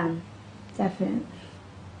 Yeah, definitely.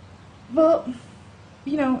 Well,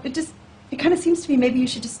 you know, it kind of seems to me maybe you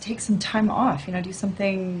should just take some time off, you know, do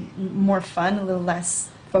something more fun, a little less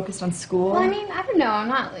focused on school. Well, I mean, I don't know. I'm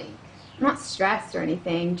not stressed or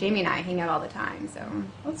anything. Jamie and I hang out all the time, so.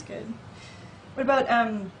 That's good. What about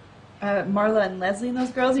Marla and Leslie and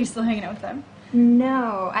those girls? Are you still hanging out with them?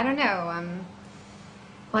 No, I don't know.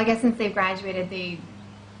 Well, I guess since they've graduated, I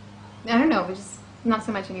don't know, we just not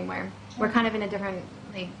so much anymore. We're kind of in a different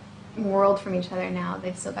like world from each other now.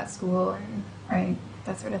 They've still got school and right,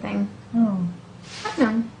 that sort of thing. Oh. I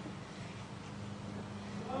don't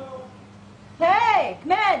know. Hey,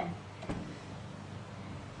 come in.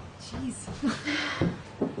 Jeez.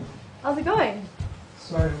 How's it going?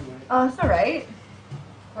 Sorry, I'm late. Oh, it's all right.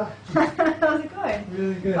 How's it going?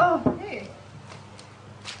 Really good. Oh, hey.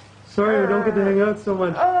 Sorry, we don't get to hang out so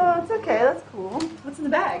much. Oh, it's okay. That's cool. What's in the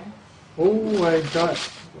bag? Oh, I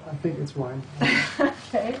think it's wine.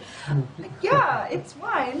 Okay. Yeah, it's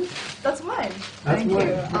wine. That's wine. That's Thank wine.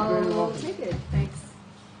 you. You're very I'll welcome. take it. Thanks.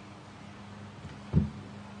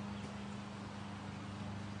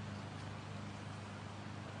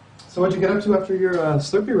 So what'd you get up to after your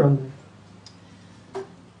Slurpee run?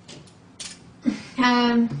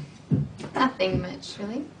 Nothing much,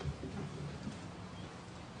 really.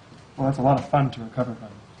 Well, that's a lot of fun to recover from.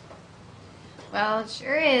 Well, it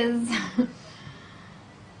sure is.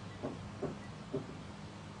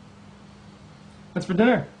 What's for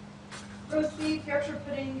dinner? Roast beef, Yorkshire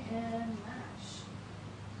pudding, and mash.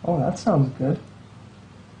 Oh, that sounds good.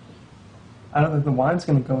 I don't think the wine's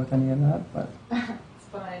going to go with any of that, but... It's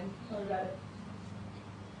fine. Don't worry about it.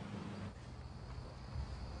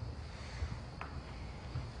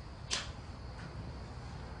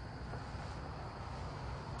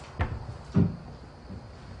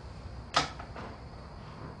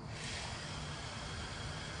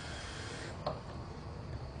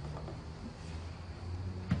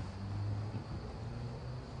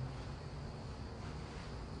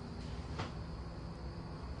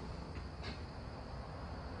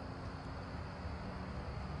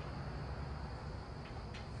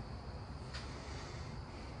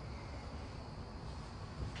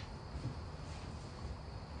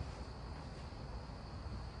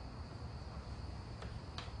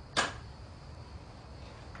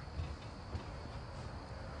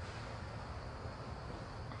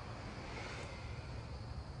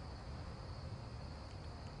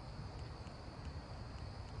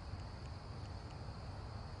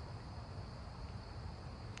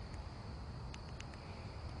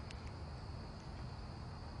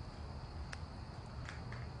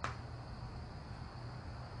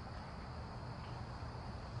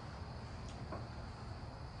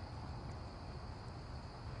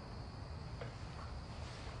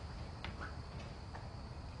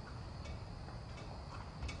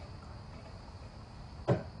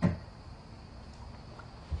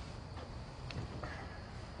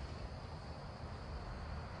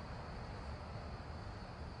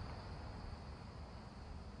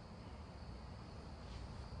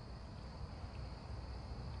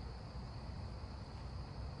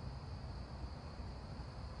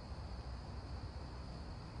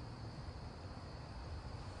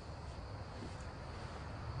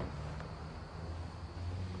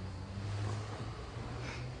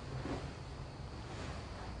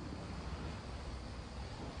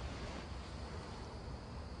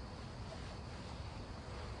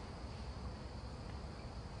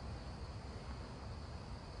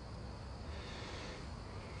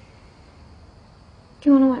 Do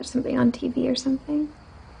you want to watch something on TV or something?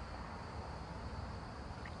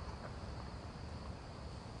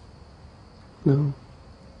 No.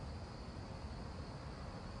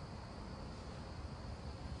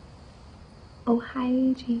 Oh,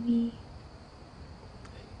 hi, Jamie.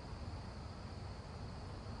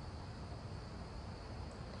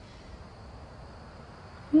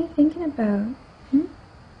 What are you thinking about? Hmm?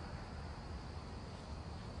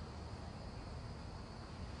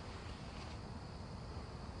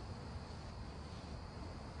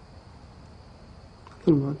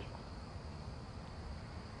 Nothing much.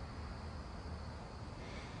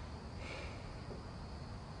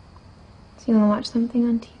 Do you want to watch something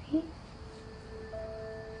on TV?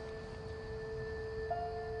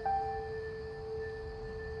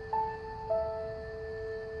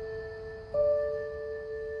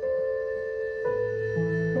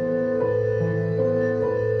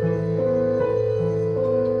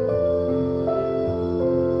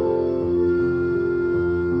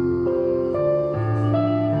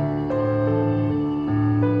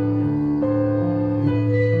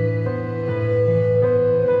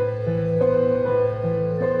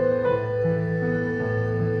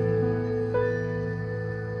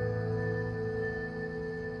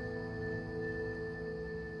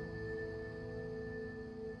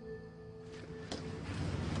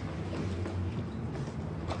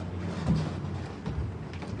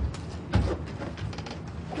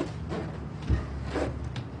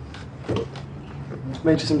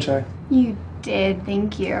 made you some chai. You did,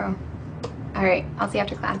 thank you. All right, I'll see you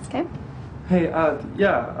after class, okay? Hey,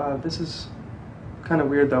 this is kind of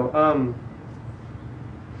weird though.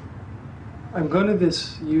 I'm going to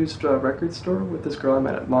this used record store with this girl I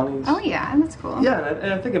met at Malaise. Oh yeah, that's cool. Yeah,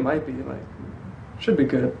 and I think it might be like, should be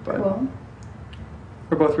good, but Cool.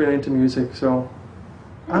 we're both really into music, so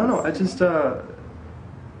I don't know. I just,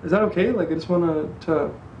 is that okay? Like, I just want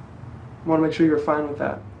to make sure you're fine with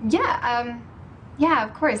that. Yeah,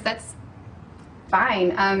 of course, that's fine.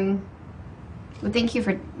 Well, thank you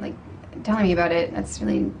for like telling me about it. That's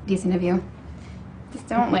really decent of you. Just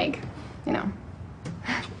don't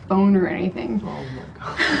phone or anything. Oh my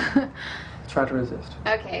god. Try to resist.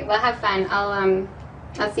 Okay, well, have fun.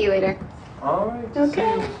 I'll see you later. All right.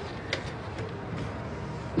 Okay.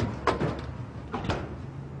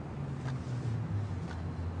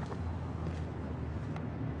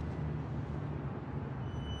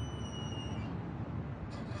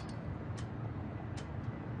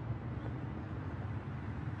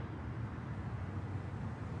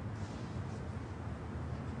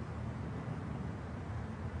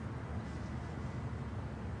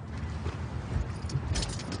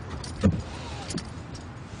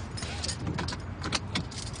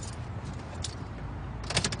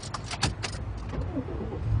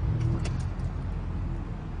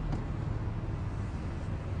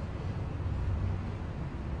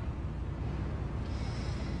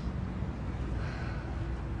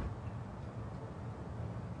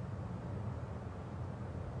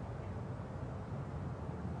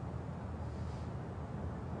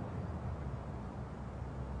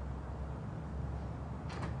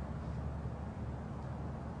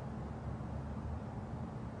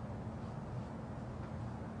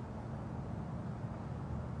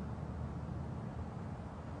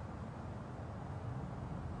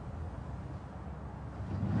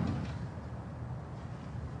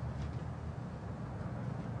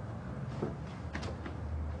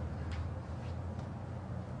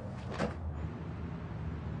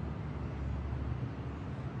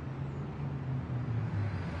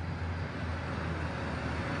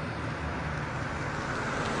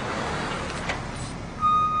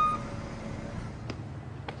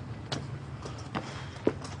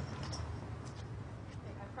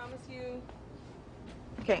 See you.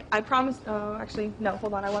 Okay, I promise. Oh, actually, no.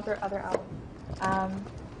 Hold on. I want their other album.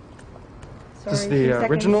 Sorry. This is the 2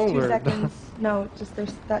 seconds, original, 2 or seconds. No, just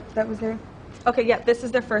there's that was their. Okay, yeah. This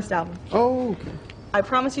is their first album. Oh, okay. I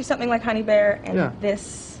promise you something like Honey Bear, and Yeah.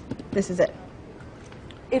 this is it.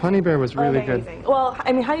 It's Honey Bear was really amazing. Well,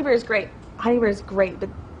 I mean, Honey Bear is great. Honey Bear is great, but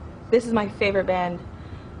this is my favorite band.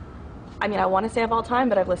 I mean, I want to say of all time,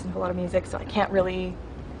 but I've listened to a lot of music, so I can't really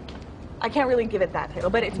give it that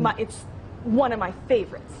title. But it's one of my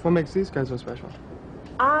favorites. What makes these guys so special?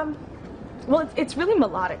 Well, it's really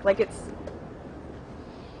melodic. Like it's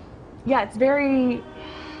very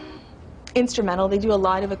instrumental. They do a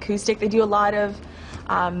lot of acoustic. They do a lot of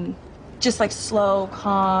just like slow,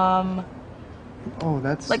 calm. Oh,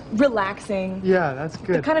 that's like relaxing. Yeah, that's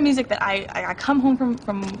good. The kind of music that I come home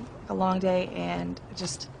from a long day and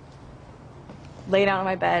just lay down on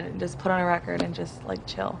my bed and just put on a record and just like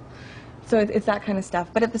chill. So it's that kind of stuff.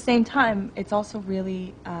 But at the same time, it's also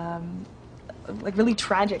really like really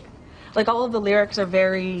tragic. Like all of the lyrics are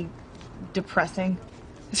very depressing.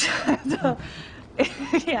 So,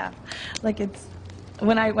 yeah, like it's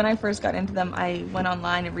when I first got into them, I went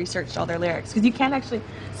online and researched all their lyrics because you can't actually.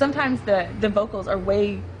 Sometimes the vocals are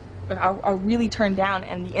really turned down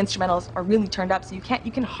and the instrumentals are really turned up, so you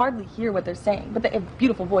can hardly hear what they're saying. But they have a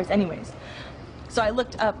beautiful voice, anyways. So I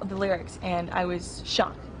looked up the lyrics and I was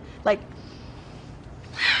shocked. Like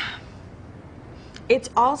it's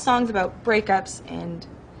all songs about breakups and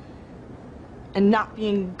not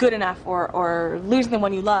being good enough or losing the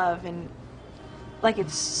one you love, and like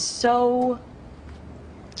it's so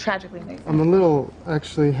tragically amazing. I'm a little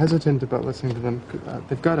actually hesitant about listening to them.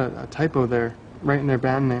 They've got a typo there, right in their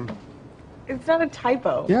band name. It's not a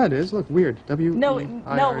typo. Yeah, it is. Look, weird. No,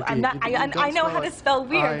 I'm not. I know how to spell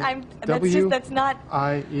weird. That's not.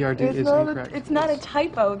 I-E-R-D is incorrect. It's not a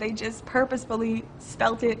typo. They just purposefully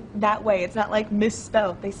spelt it that way. It's not like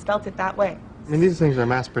misspelled. They spelt it that way. I mean, these things are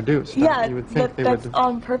mass-produced. Yeah, you would think that's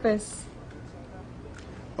on purpose.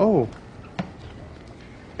 Oh,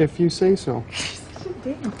 if you say so.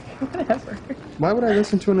 Damn, whatever. Why would I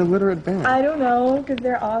listen to an illiterate band? I don't know, because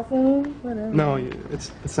they're awesome. Whatever. No,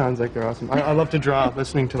 it sounds like they're awesome. I love to draw,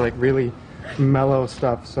 listening to like really mellow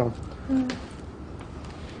stuff. So.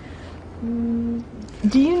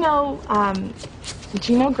 Do you know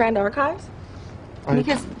Grand Archives?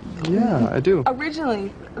 Because yeah, I do.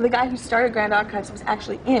 Originally, the guy who started Grand Archives was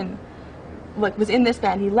actually in like was in this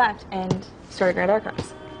band. He left and started Grand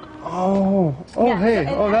Archives. Oh, Yeah, hey, and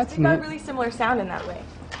oh, that's they got neat. really similar sound in that way,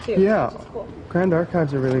 too. Yeah, Which is cool. Grand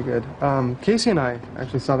Archives are really good. Casey and I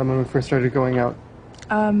actually saw them when we first started going out.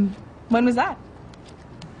 When was that?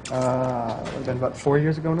 It would have been about 4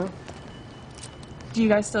 years ago now. Do you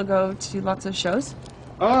guys still go to lots of shows?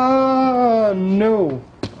 No.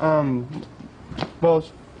 Well,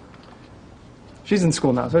 she's in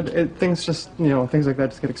school now, so things just, things like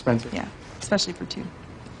that just get expensive. Yeah, especially for two.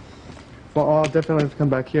 Well, I'll definitely have to come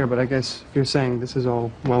back here, but I guess if you're saying this is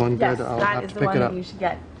all well and Yes, good, I'll that have is to the pick one it that up. you should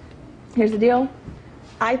get. Here's the deal.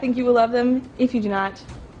 I think you will love them. If you do not,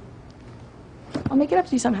 I'll make it up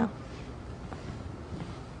to you somehow.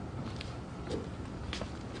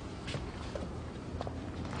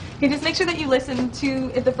 Okay, just make sure that you listen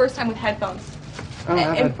to it the first time with headphones. I don't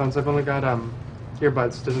have headphones. I've only got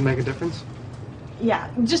earbuds. Does it make a difference?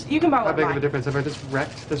 Yeah, just you can borrow How big of a mine. difference? Have I just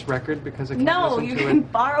wrecked this record because I can't No, listen you to can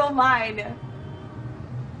it? borrow mine.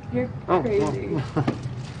 You're Oh, crazy. well.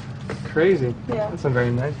 Crazy. Yeah. That's not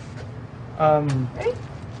very nice. Ready?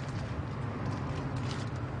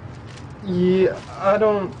 Yeah, I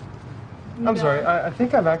don't. I'm don't? sorry. I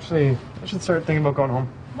think I should start thinking about going home.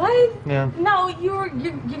 What? Yeah. No, you're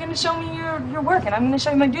gonna show me your work, and I'm gonna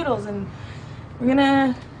show you my doodles, and we're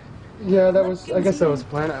gonna. Yeah, I guess that was the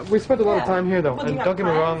plan. We spent a lot of time here, though, Well, do and you don't have get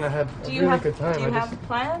me plans? wrong, I had a Do you really have good time. Do you I have just,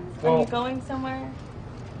 plans? Are well, you going somewhere?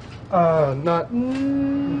 not.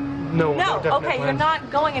 No definite Okay, you're plans. not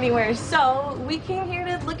going anywhere. So we came here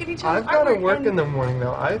to look at each other's I've got to artwork, work and in the morning,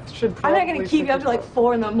 though. I should I'm probably. not gonna keep you up to like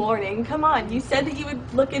 4 in the morning. Come on, you said that you would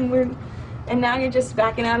look and and now you're just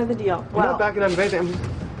backing out of the deal. I'm not backing out of anything. I'm just.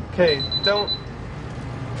 Okay, don't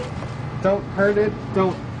hurt it.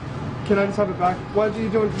 Don't. Can I just have it back? What are you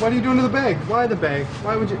doing? What are you doing to the bag? Why the bag?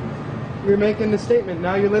 Why would you? You're making a statement.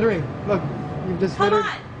 Now you're littering. Look, you just Come littered.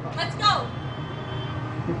 on, let's go.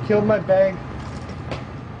 You killed my bag.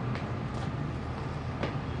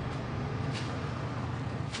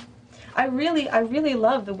 I really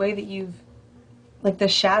love the way that you've, like, the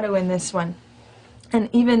shadow in this one, and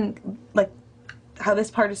even like how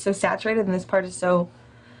this part is so saturated and this part is so,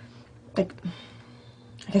 like,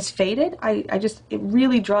 I guess faded. I just, it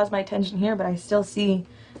really draws my attention here, but I still see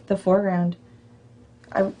the foreground.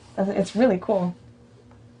 It's really cool.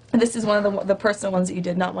 And this is one of the personal ones that you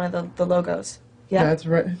did, not one of the logos. Yeah, That's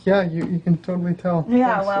right. Yeah, you can totally tell.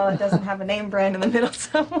 yeah. Thanks. Well, it doesn't have a name brand in the middle,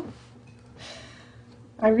 so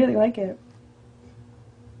I really like it.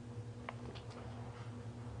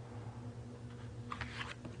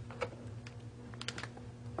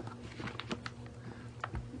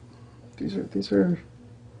 These are.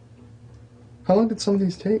 How long did some of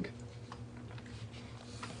these take?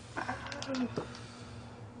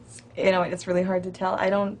 You know, it's really hard to tell. I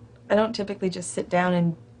don't typically just sit down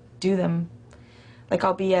and do them. Like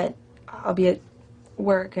I'll be at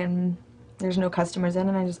work and there's no customers in,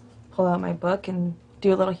 and I just pull out my book and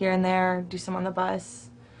do a little here and there, do some on the bus.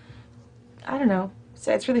 I don't know.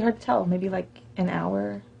 So it's really hard to tell. Maybe like an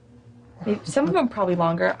hour. Maybe, some of them probably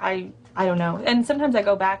longer. I don't know. And sometimes I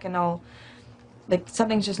go back and I'll, like,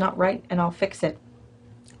 something's just not right and I'll fix it.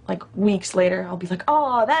 Like weeks later, I'll be like,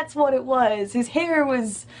 oh, that's what it was. His hair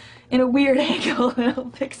was in a weird angle, and I'll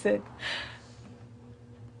fix it.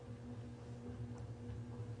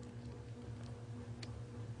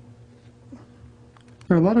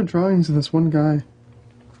 There are a lot of drawings of this one guy.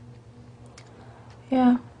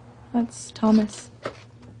 Yeah, that's Thomas.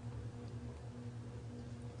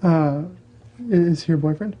 Is he your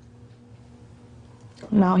boyfriend?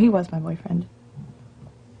 No, he was my boyfriend.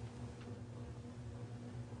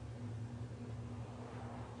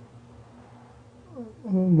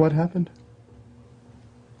 What happened?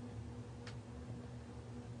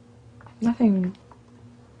 Nothing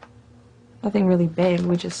really big.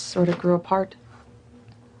 We just sort of grew apart.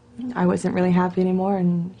 I wasn't really happy anymore,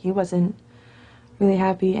 and he wasn't really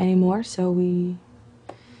happy anymore, so we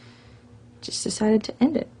just decided to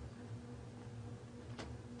end it.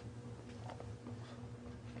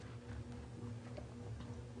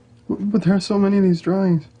 But there are so many of these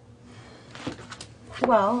drawings.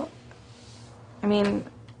 Well, I mean,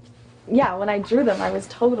 yeah, when I drew them, I was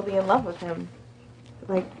totally in love with him.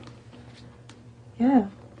 Like, yeah.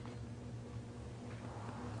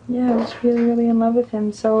 Yeah, I was really, really in love with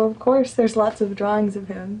him. So, of course, there's lots of drawings of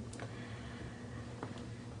him.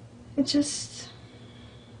 It just...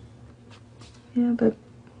 Yeah, but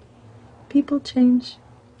people change.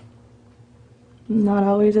 Not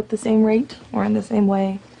always at the same rate or in the same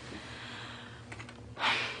way.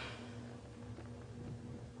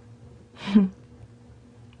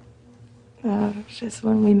 Just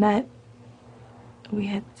when we met, we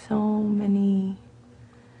had so many.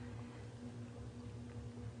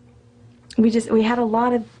 We had a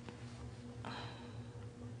lot of.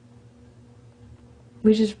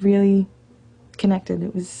 We just really connected.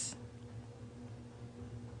 It was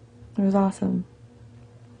awesome.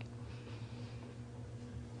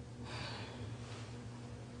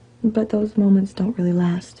 But those moments don't really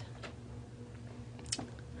last.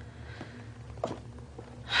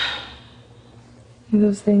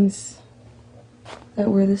 Those things that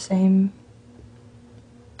were the same,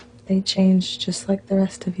 they change just like the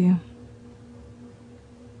rest of you.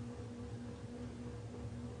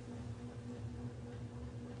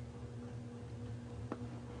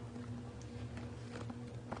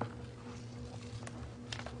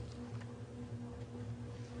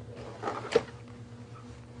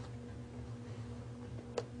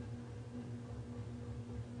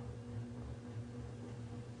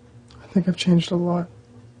 I think I've changed a lot.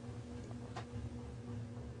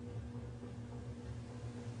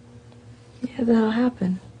 Yeah, that'll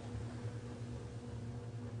happen.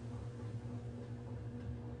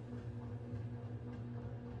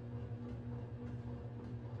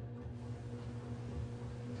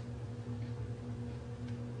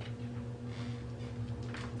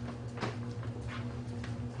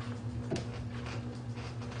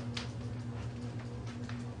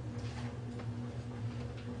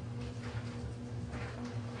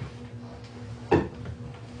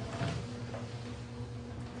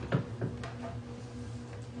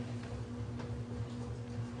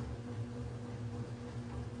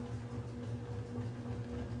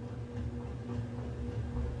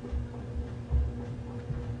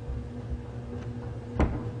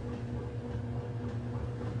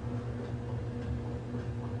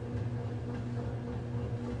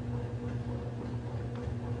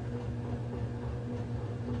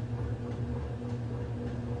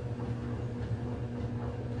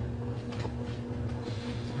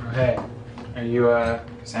 Hey, are you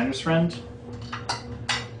Cassandra's friend?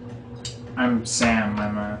 I'm Sam.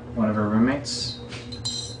 I'm one of her roommates.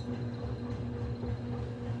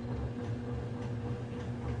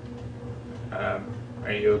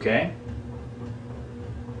 Are you okay?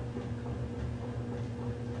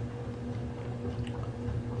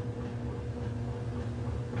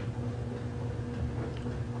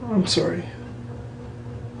 I'm sorry.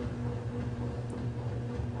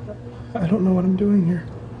 I don't know what I'm doing here.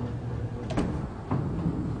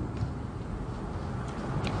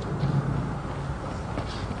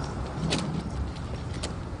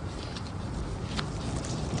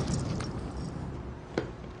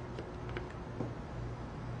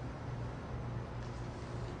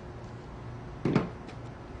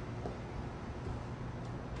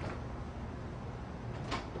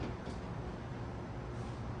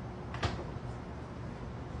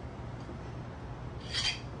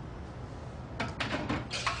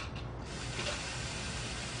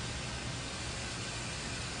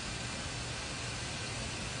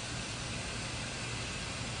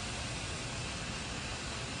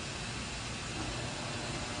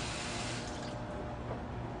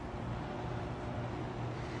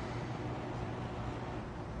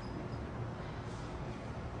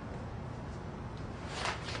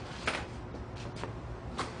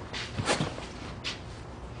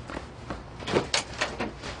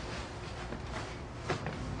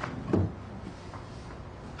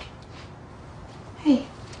 Hey.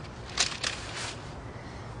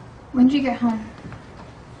 When did you get home?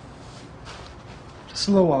 Just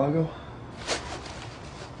a little while ago.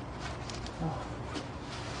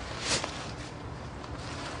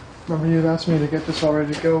 Remember you'd asked me to get this all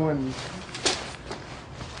ready to go, and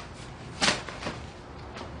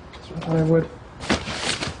so I thought I would.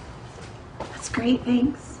 That's great,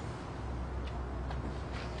 thanks.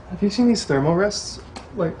 Have you seen these thermal rests?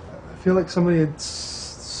 Like, I feel like somebody had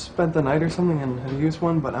spent the night or something and had used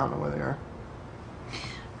one, but I don't know where they are.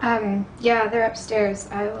 Yeah, they're upstairs.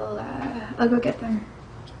 I'll go get them.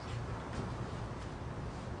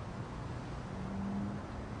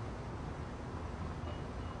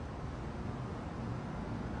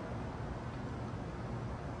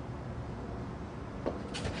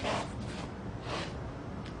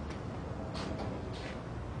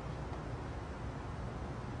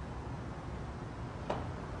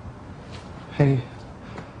 Hey,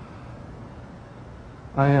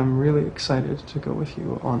 I am really excited to go with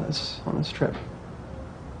you on this trip.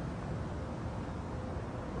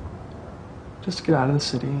 Just to get out of the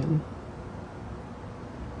city and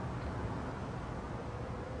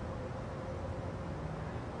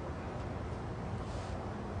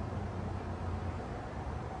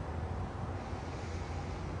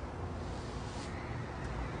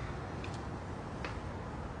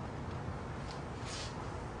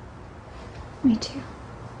Me too.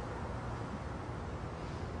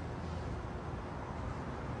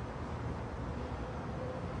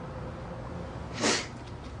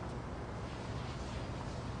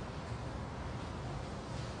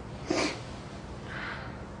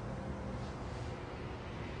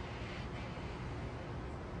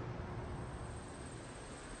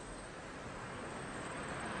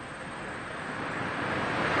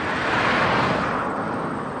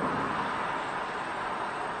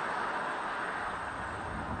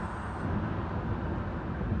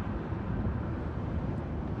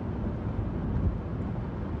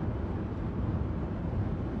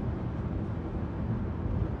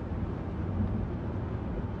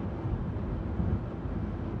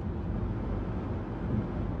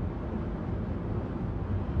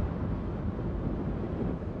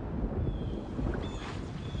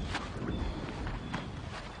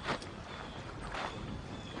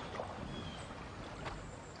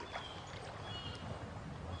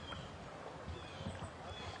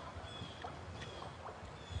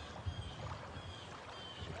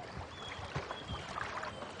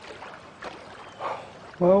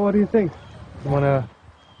 Well, what do you think? You want to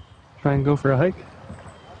try and go for a hike?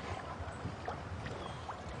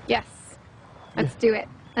 Yes. Let's do it.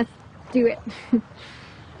 Let's do it. Let's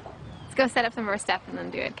go set up some of our stuff and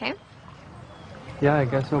then do it, okay? Yeah, I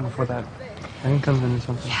guess so, before that rain comes in or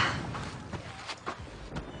something. Yeah.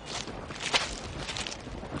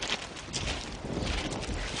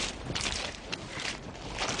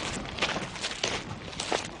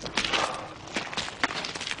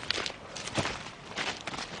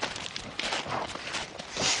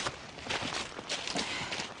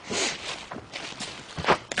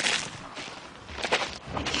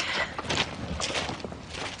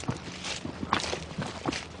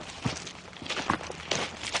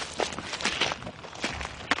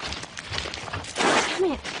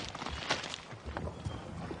 Damn it.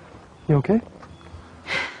 You okay?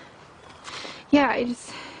 Yeah, I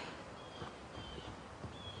just...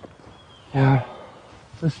 Yeah.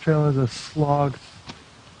 This trail is a slog.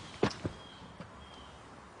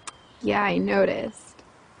 Yeah, I noticed.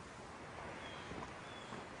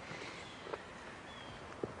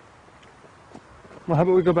 Well, how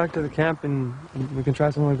about we go back to the camp and we can try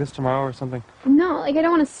something like this tomorrow or something? No, like, I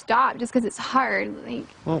don't want to stop just because it's hard. Like,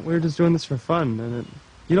 Well, we were just doing this for fun, and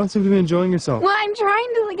you don't seem to be enjoying yourself. well, I'm trying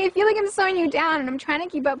to, like, I feel like I'm slowing you down and I'm trying to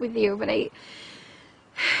keep up with you, but I...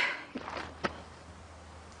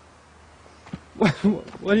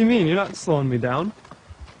 What do you mean? You're not slowing me down.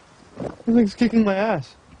 Everything's kicking my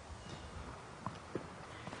ass.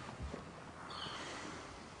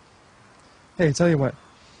 Hey, tell you what.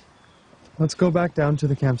 Let's go back down to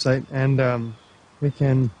the campsite and we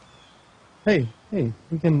can. Hey,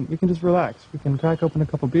 we can just relax. We can crack open a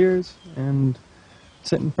couple beers and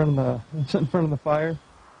sit in front of the fire.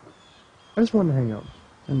 I just want to hang out,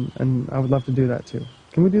 and I would love to do that too.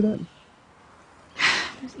 Can we do that?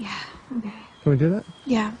 Yeah, okay. Can we do that?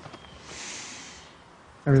 Yeah.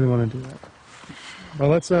 I really want to do that. Well,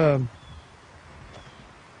 let's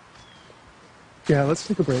let's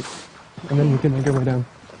take a break, and then we can make our way down.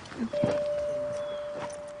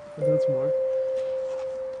 That's more.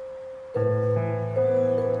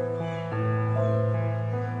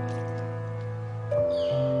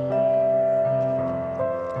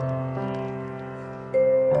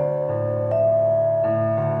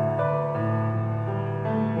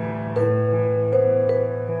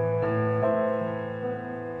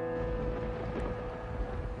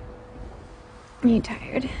 Are you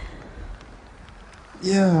tired?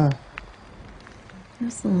 Yeah. It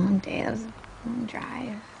was a long day. That was a long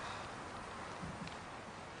drive.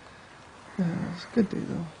 Yeah, it was a good day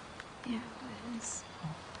though. Yeah, it was.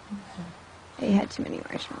 I had too many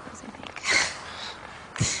marshmallows, I think.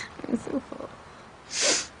 I'm so full.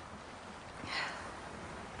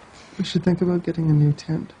 We should think about getting a new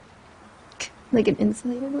tent. Like an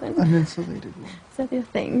insulated one? An insulated one. Is that your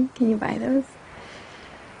thing? Can you buy those?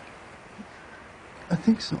 I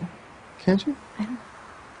think so. Can't you? I'm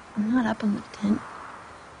not up on the tent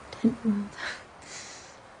world.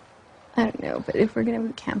 I don't know, but if we're gonna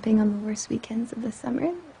be camping on the worst weekends of the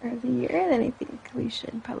summer or the year, then I think we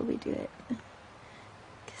should probably do it.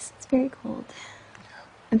 Because it's very cold.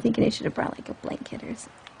 I'm thinking I should have brought like a blanket or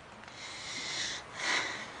something.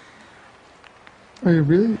 Are you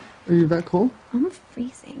really? Are you that cold? I'm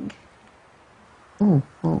freezing. Oh,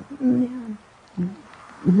 well. Yeah.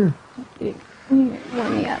 Here. Here,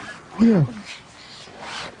 warm me up. Yeah.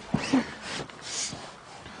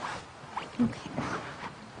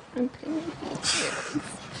 I'm putting my feet here.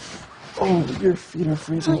 Oh, your feet are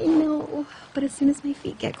freezing. I know, but as soon as my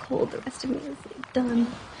feet get cold, the rest of me is like done.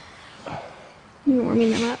 You're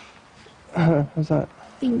warming them up. How's that?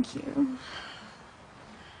 Thank you.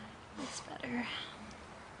 That's better.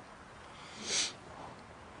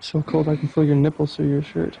 So cold I can feel your nipples through your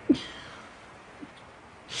shirt.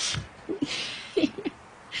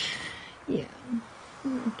 Yeah.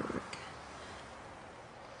 I'm a dork.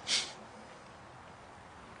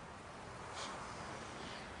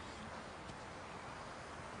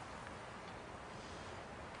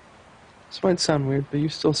 This might sound weird, but you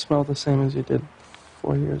still smell the same as you did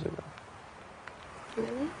 4 years ago.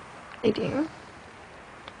 Really? I do?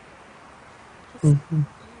 Mm-hmm.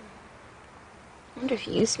 I wonder if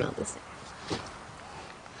you smell the same.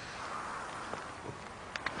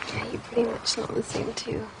 Yeah, you pretty much smell the same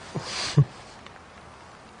too.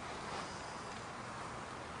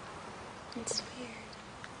 It's weird.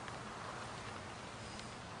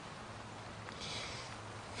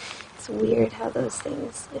 It's weird how those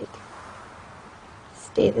things, like,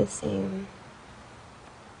 stay the same.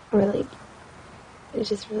 Or, like, it's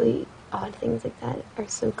just really odd things like that are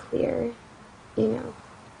so clear, you know.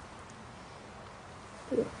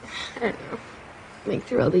 I don't know. Like,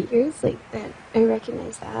 through all the years, like, that I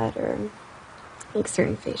recognize that, or, like,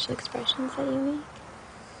 certain facial expressions that you make.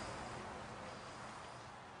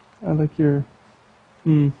 I like your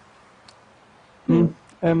I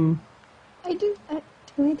do that.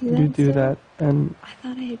 Do I do that? You do still? that, and I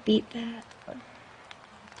thought I had beat that.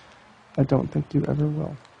 I don't think you ever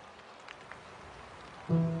will.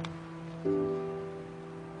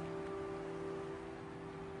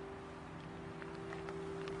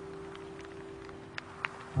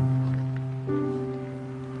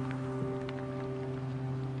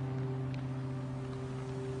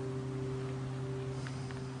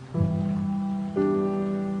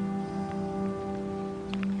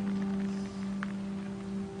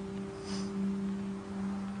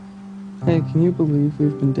 Hey, can you believe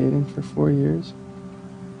we've been dating for 4 years?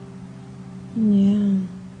 Yeah.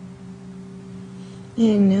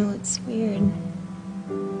 I know, it's weird.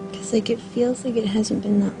 Because, like, it feels like it hasn't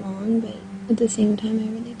been that long, but at the same time, I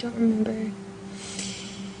really don't remember,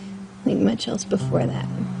 like, much else before that.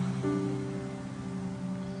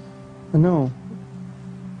 I know.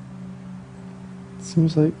 It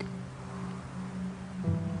seems like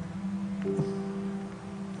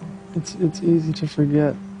it's easy to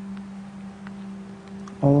forget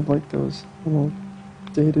all of, like, those little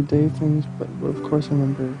day-to-day things, but of course I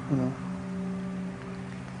remember, you know,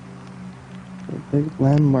 the big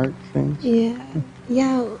landmark things. Yeah.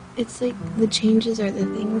 Yeah, it's like the changes are the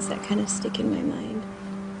things that kind of stick in my mind.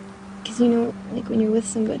 Because, you know, like, when you're with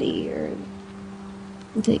somebody, or,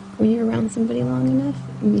 like, when you're around somebody long enough,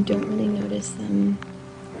 you don't really notice them,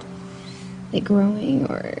 like, growing,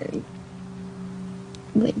 or,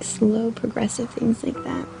 like, slow, progressive things like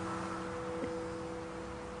that.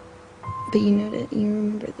 But you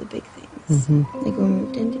remember the big things. Like when we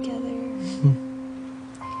moved in together.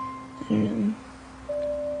 I don't know.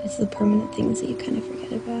 It's the permanent things that you kind of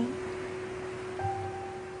forget about.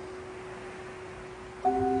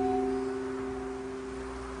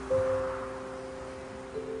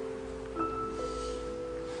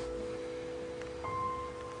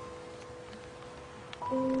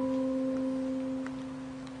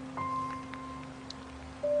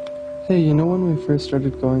 Hey, you know when we first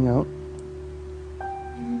started going out?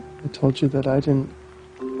 I told you that I didn't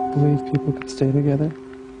believe people could stay together.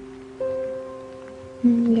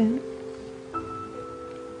 Yeah.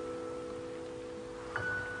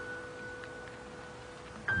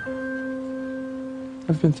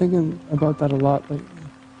 I've been thinking about that a lot lately.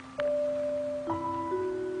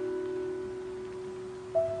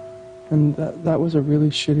 And that was a really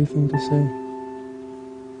shitty thing to say.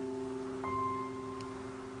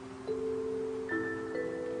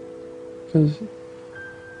 Because,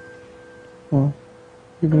 well,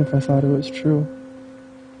 even if I thought it was true.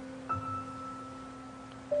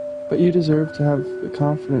 But you deserve to have the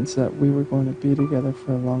confidence that we were going to be together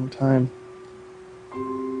for a long time.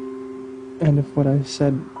 And if what I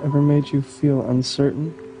said ever made you feel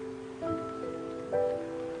uncertain,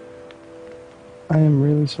 I am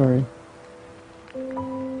really sorry.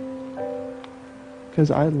 Because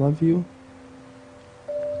I love you.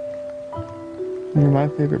 And you're my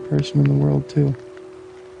favorite person in the world, too.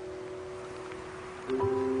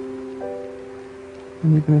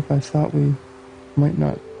 And even if I thought we might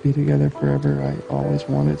not be together forever, I always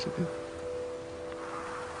wanted to be.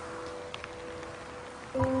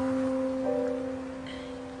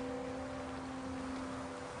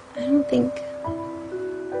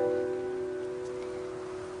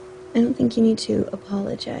 I don't think you need to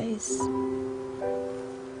apologize.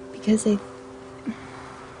 Because I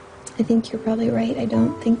think you're probably right. I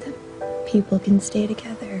don't think that people can stay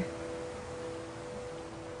together.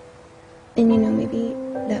 And, you know, maybe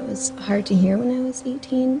that was hard to hear when I was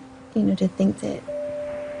 18, you know, to think that,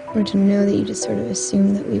 or to know that you just sort of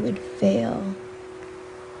assumed that we would fail.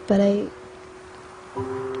 But I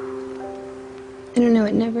don't know,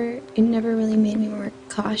 it never really made me more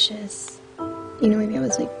cautious. You know, maybe I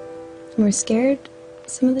was like more scared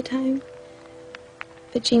some of the time.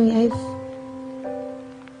 But Jamie,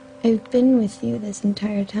 I've been with you this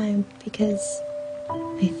entire time because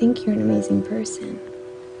I think you're an amazing person.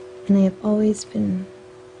 And I have always been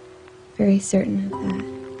very certain of that,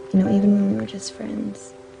 you know, even when we were just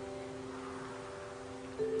friends.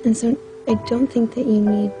 And so I don't think that you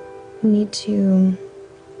need to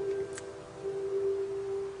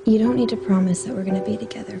promise that we're going to be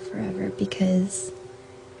together forever, because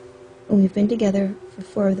we've been together for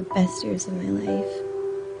 4 of the best years of my life.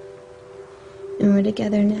 And we're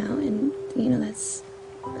together now, and, you know, that's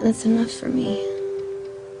enough for me.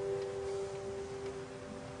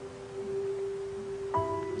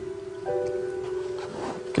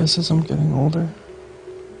 Guess as I'm getting older,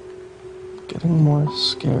 getting more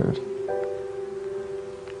scared.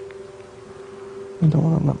 I don't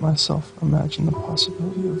want to let myself imagine the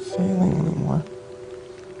possibility of failing anymore.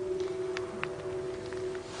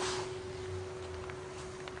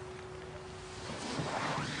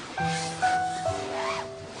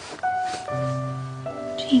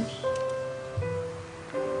 Jamie.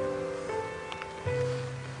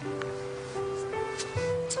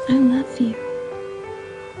 I love you.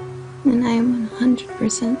 And I am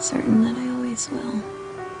 100% certain that I always will.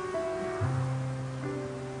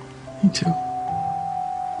 Me too.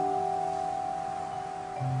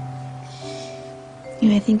 You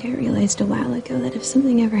know, I think I realized a while ago that if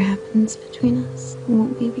something ever happens between us, it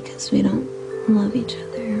won't be because we don't love each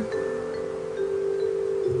other.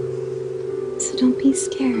 So don't be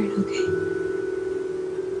scared, okay?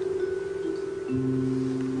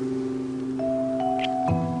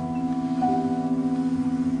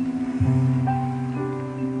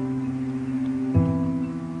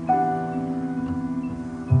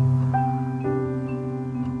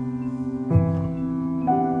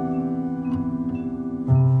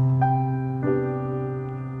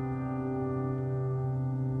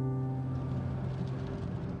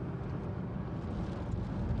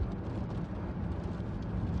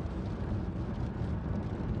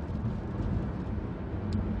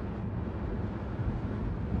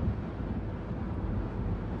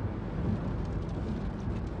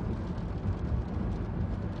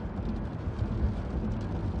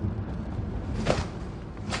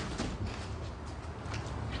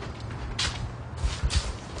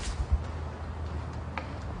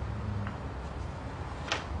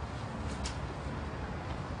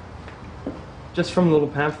 Just from the little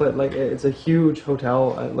pamphlet, like, it's a huge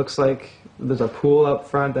hotel. It looks like there's a pool up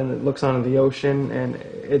front, and it looks onto the ocean, and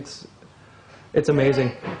it's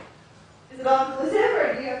amazing. Is it all inclusive,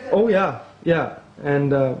 or do you have to? Oh yeah,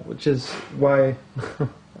 and which is why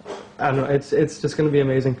I don't know. It's just going to be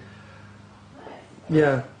amazing.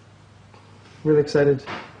 Yeah, really excited.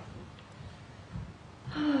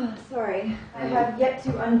 Sorry, I have yet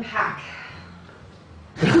to unpack.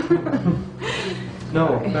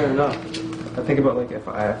 No, fair enough. I think about, like, if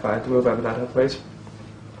I had to move out of that place,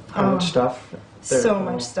 how much stuff. So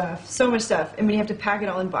much stuff. And when you have to pack it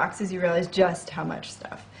all in boxes, you realize just how much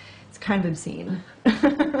stuff. It's kind of obscene.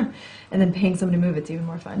 And then paying someone to move it's even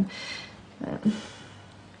more fun. But,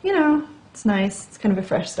 you know, it's nice. It's kind of a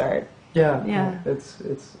fresh start. Yeah.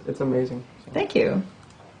 It's amazing. So. Thank you.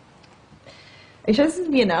 Are you sure this is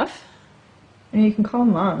gonna be enough? I mean, you can call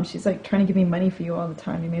Mom. She's like trying to give me money for you all the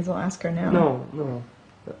time. You may as well ask her now. No.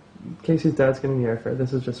 Casey's dad's getting the airfare.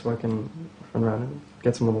 This is just so I can run around and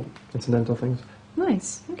get some little incidental things.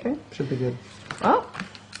 Nice. Okay. Should be good. Well,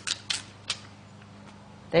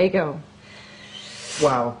 there you go.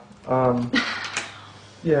 Wow.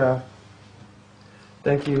 Yeah.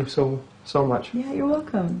 Thank you so much. Yeah, you're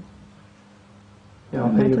welcome. Yeah, I'll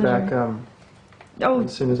My pay you pleasure. back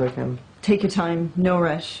as soon as I can. Take your time. No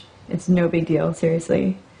rush. It's no big deal.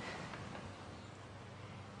 Seriously.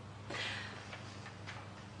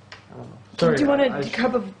 Sorry, Do you want a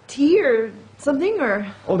cup of tea or something, or?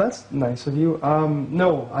 Oh, that's nice of you.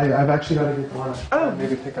 No, I've actually got to get going. Oh.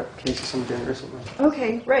 Maybe pick up Casey some dinner or something.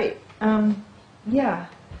 Okay, right. Yeah.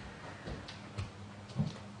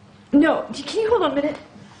 No, can you hold on a minute?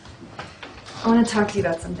 I want to talk to you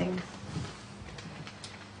about something.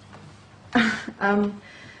 I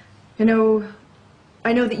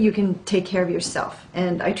know that you can take care of yourself,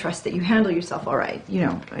 and I trust that you handle yourself all right. You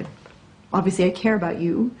know, obviously I care about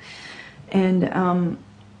you. And,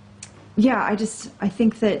 yeah, I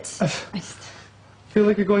think that I just, I feel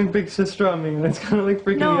like you're going big sister on me, and it's kind of like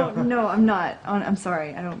freaking me out. no, I'm not. I'm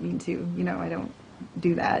sorry. I don't mean to. You know, I don't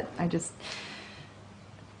do that. I just.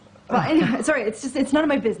 Well, anyway, sorry. It's none of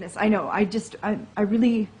my business. I know. I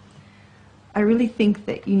really think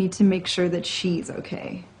that you need to make sure that she's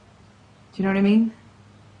okay. Do you know what I mean?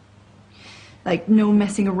 Like, no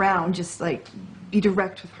messing around. Just like be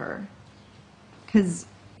direct with her. Because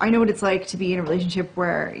I know what it's like to be in a relationship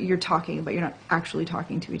where you're talking, but you're not actually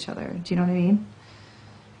talking to each other. Do you know what I mean?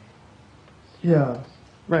 Yeah,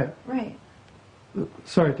 right. Right.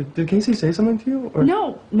 Sorry, did Casey say something to you? Or?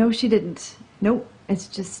 No, she didn't. Nope. It's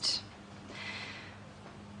just.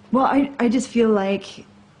 Well, I just feel like.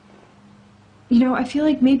 You know, I feel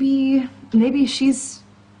like maybe she's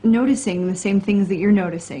noticing the same things that you're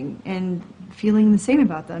noticing and feeling the same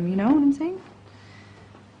about them. You know what I'm saying?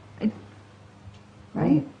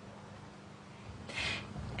 Right?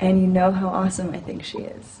 And you know how awesome I think she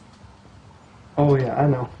is. Oh, yeah, I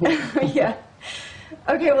know. Yeah.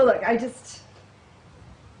 Okay, well, look,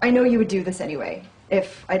 I know you would do this anyway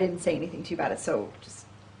if I didn't say anything to you about it, so just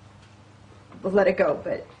we'll let it go.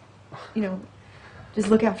 But, you know, just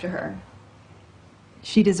look after her.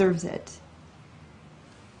 She deserves it.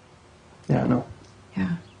 Yeah, I know.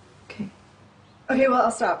 Yeah. Okay. Okay, well,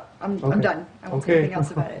 I'll stop. I'm done. I won't say anything else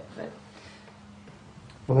about it. But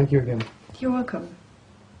Well, thank you again. you're welcome.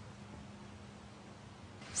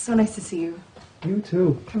 So nice to see you. You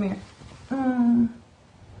too. Come here.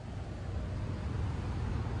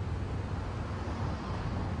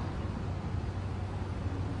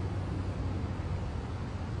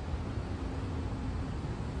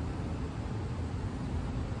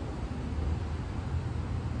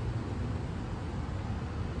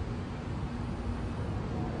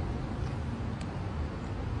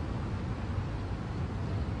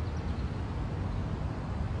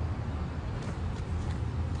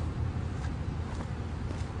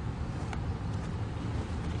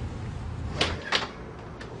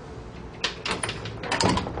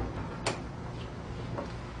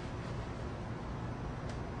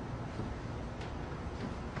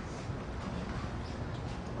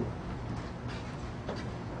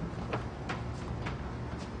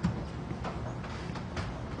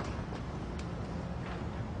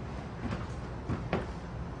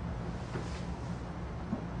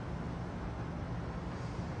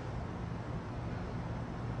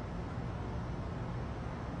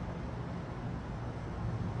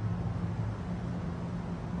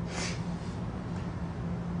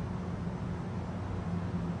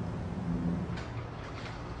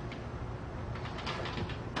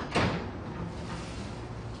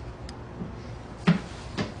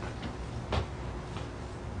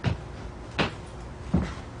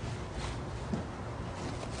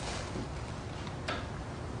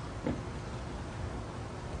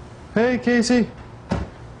 Hey, Casey.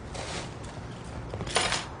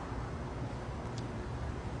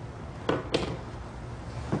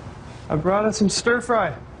 I brought us some stir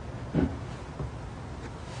fry.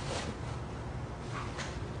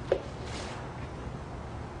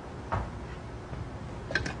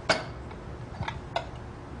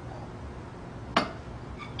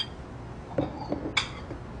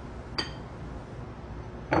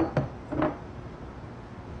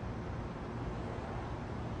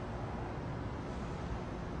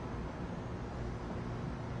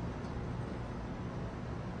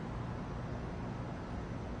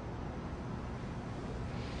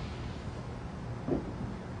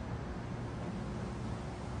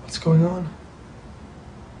 What's going on?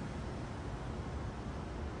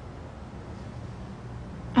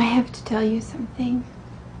 I have to tell you something.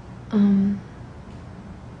 And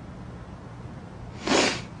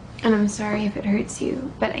I'm sorry if it hurts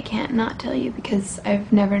you, but I can't not tell you because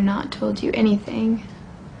I've never not told you anything.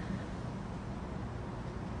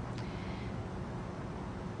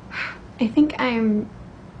 I think I'm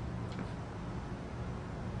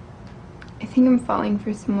falling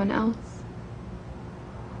for someone else.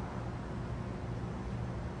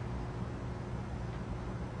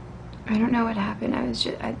 I don't know what happened. I've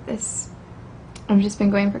just been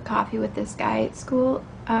going for coffee with this guy at school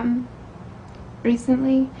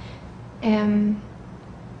recently, and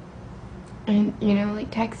you know,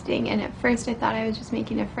 like texting. And at first, I thought I was just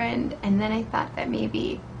making a friend, and then I thought that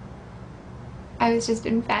maybe I was just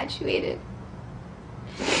infatuated.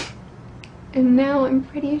 And now I'm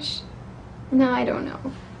now I don't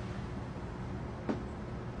know.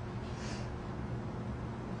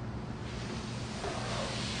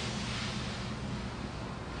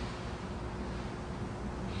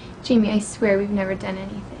 Jamie, I swear we've never done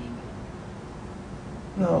anything.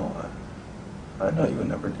 No, I know you would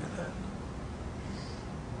never do that.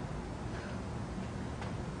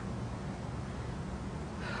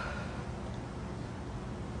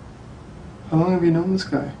 How long have you known this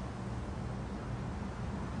guy?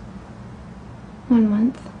 1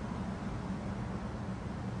 month.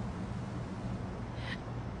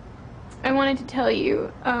 I wanted to tell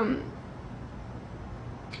you,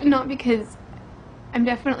 not because I'm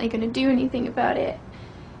definitely gonna do anything about it,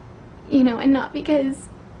 you know, and not because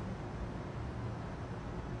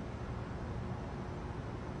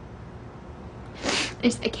I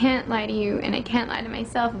can't lie to you, and I can't lie to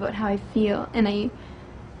myself about how I feel, and I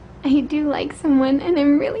do like someone, and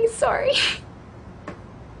I'm really sorry.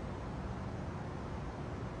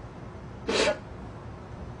 You're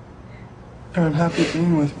unhappy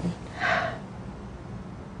being with me.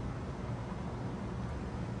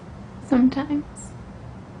 Sometimes.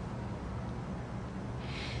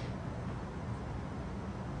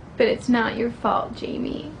 But it's not your fault,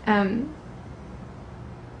 Jamie.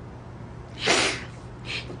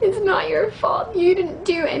 It's not your fault. You didn't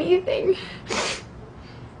do anything.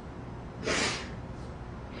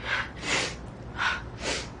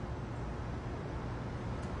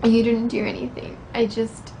 You didn't do anything. I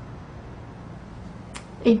just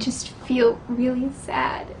feel really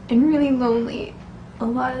sad and really lonely a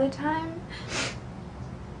lot of the time.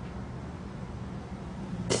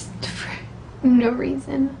 Just for no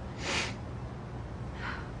reason.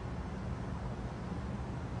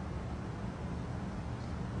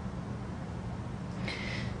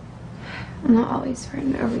 Not always for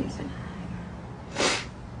no reason.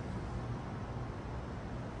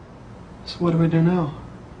 So what do we do now?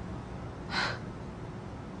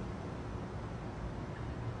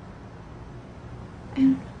 I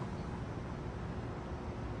don't know.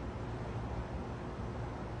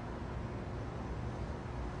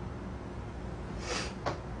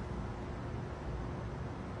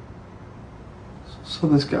 So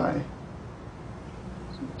this guy,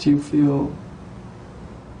 do you feel,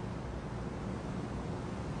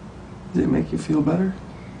 did it make you feel better?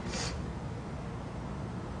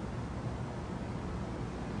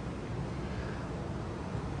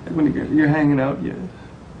 Like when you're hanging out, you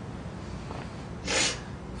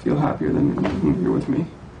feel happier than when you're with me?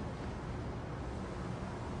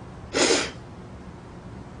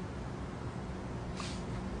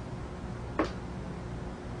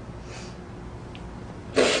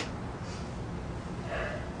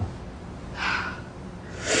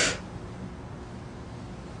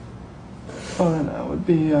 Well, then I would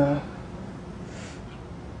be a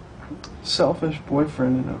selfish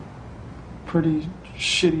boyfriend and a pretty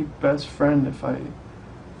shitty best friend if I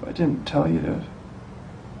didn't tell you to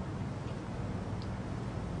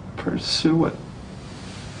pursue what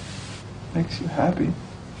makes you happy.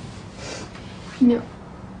 No.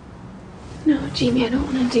 No, Jamie, I don't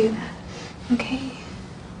want to do that. Okay?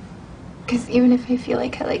 Because even if I feel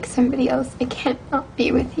like I like somebody else, I can't not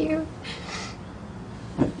be with you.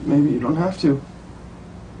 Maybe you don't have to.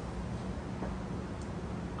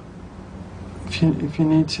 If you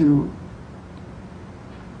need to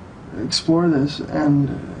explore this and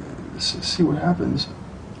see what happens,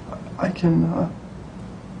 I can.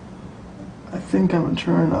 I think I'm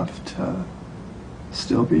mature enough to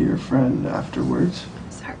still be your friend afterwards.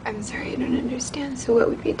 I'm sorry, I don't understand. So what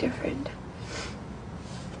would be different?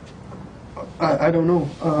 I don't know.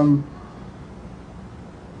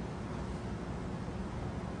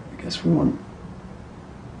 I guess we won't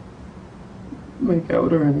make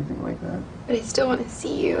out or anything like that. But I still want to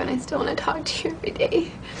see you, and I still want to talk to you every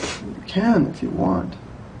day. You can if you want.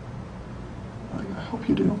 I hope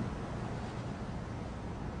you do.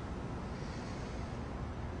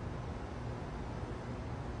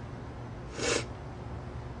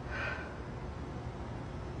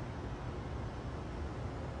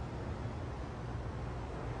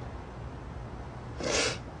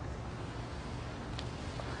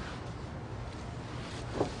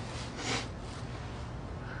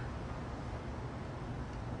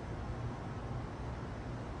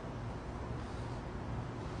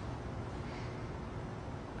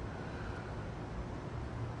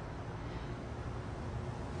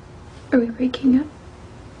 Are we breaking up?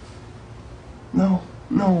 No,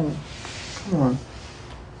 no. Come on.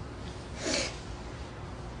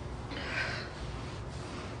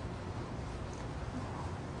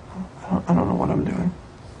 I don't know what I'm doing.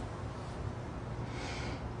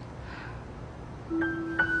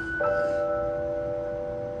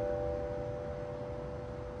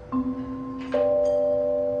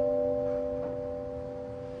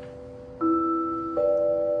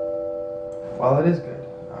 Well, it is good.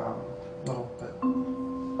 A little bit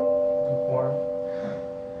warm.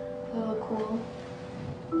 A little cool.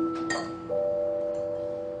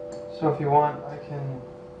 So if you want, I can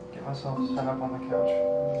get myself set up on the couch.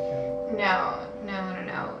 No.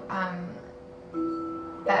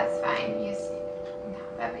 fine. No,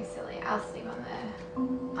 that'd be silly. I'll sleep on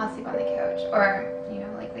the couch, or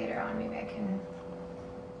like later on, maybe I can.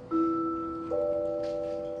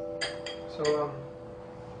 So,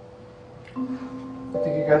 I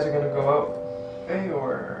think you guys are gonna go out, hey,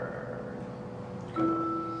 or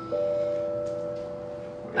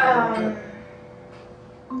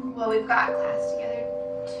Well, we've got class together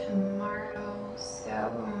tomorrow, so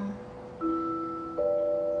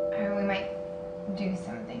or we might do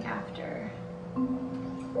something after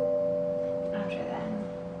then.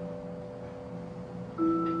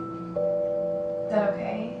 Is that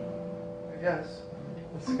okay? I guess.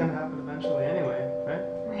 This is gonna happen eventually anyway, right?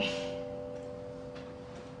 Right.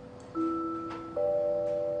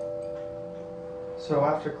 So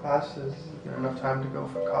after class, is there enough time to go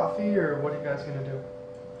for coffee, or what are you guys gonna do?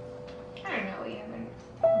 I don't know. We haven't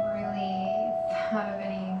really thought of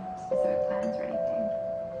any specific plans or anything.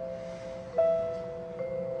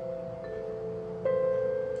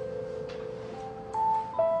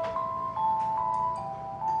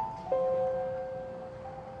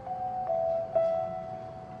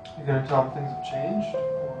 You gonna tell them things have changed, or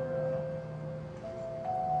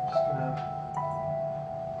just gonna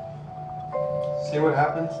see what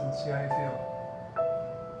happens and see how you feel?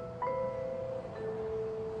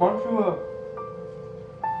 Why don't you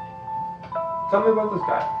tell me about this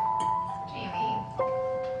guy? Jamie.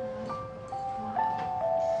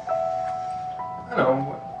 I know,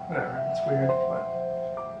 whatever. It's weird, but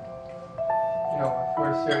if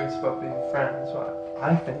we're serious about being friends,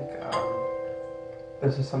 I think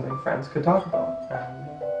this is something friends could talk about, and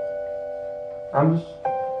I'm just.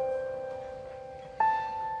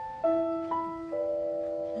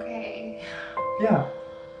 Okay. Yeah.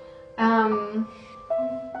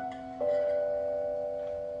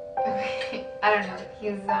 Okay. I don't know.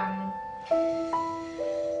 He's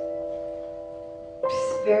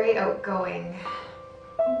just very outgoing.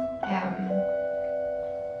 I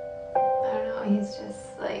don't know. He's just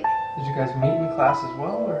like. Did you guys meet in class as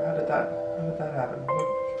well, or how did that happen?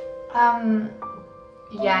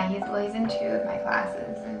 Yeah, he's in 2 of my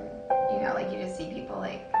classes, and you just see people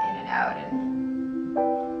like in and out, and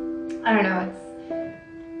I don't know,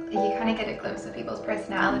 you kind of get a glimpse of people's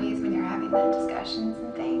personalities when you're having the discussions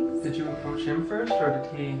and things. Did you approach him first, or did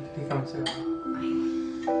he come to you?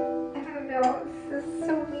 I don't know, this is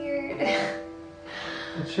so weird.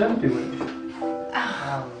 It shouldn't be weird.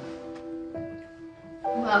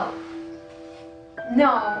 Well,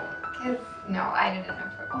 no, because I didn't approach.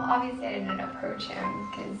 Well, obviously I didn't approach him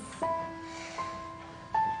because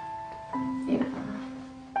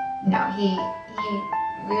no, I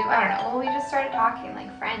don't know. Well, we just started talking like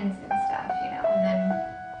friends and stuff, and then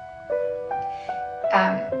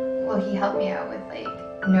well, he helped me out with like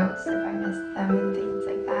notes if I missed them and things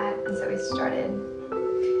like that, and so we started.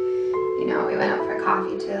 We went out for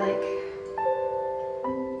coffee to like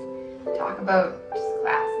talk about just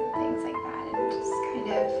class and things like that, and just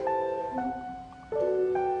kind of.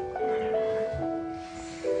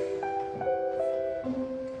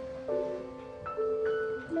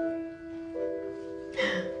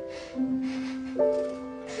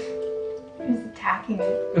 Who's attacking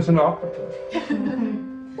it? It's an octopus.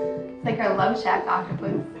 It's like our Love Shack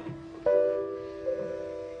octopus.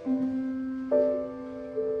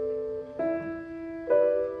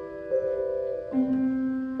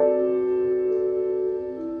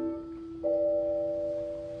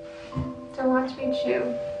 Don't watch me chew.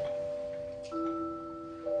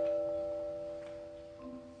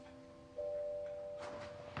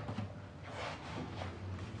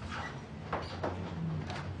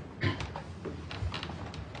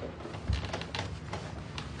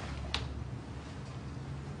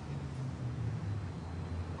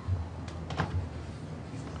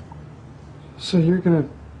 So you're gonna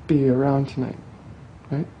be around tonight,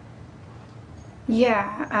 right?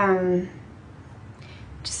 Yeah,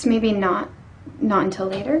 just maybe not until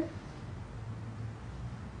later.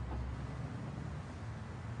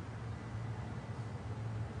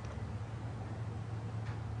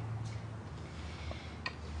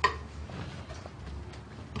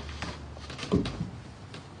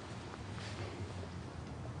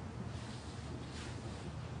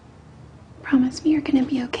 Promise me you're gonna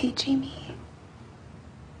be okay, Jamie.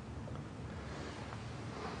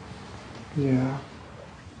 Yeah.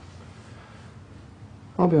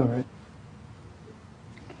 I'll be alright.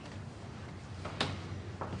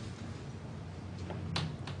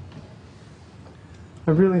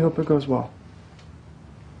 I really hope it goes well.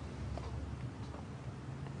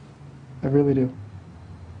 I really do.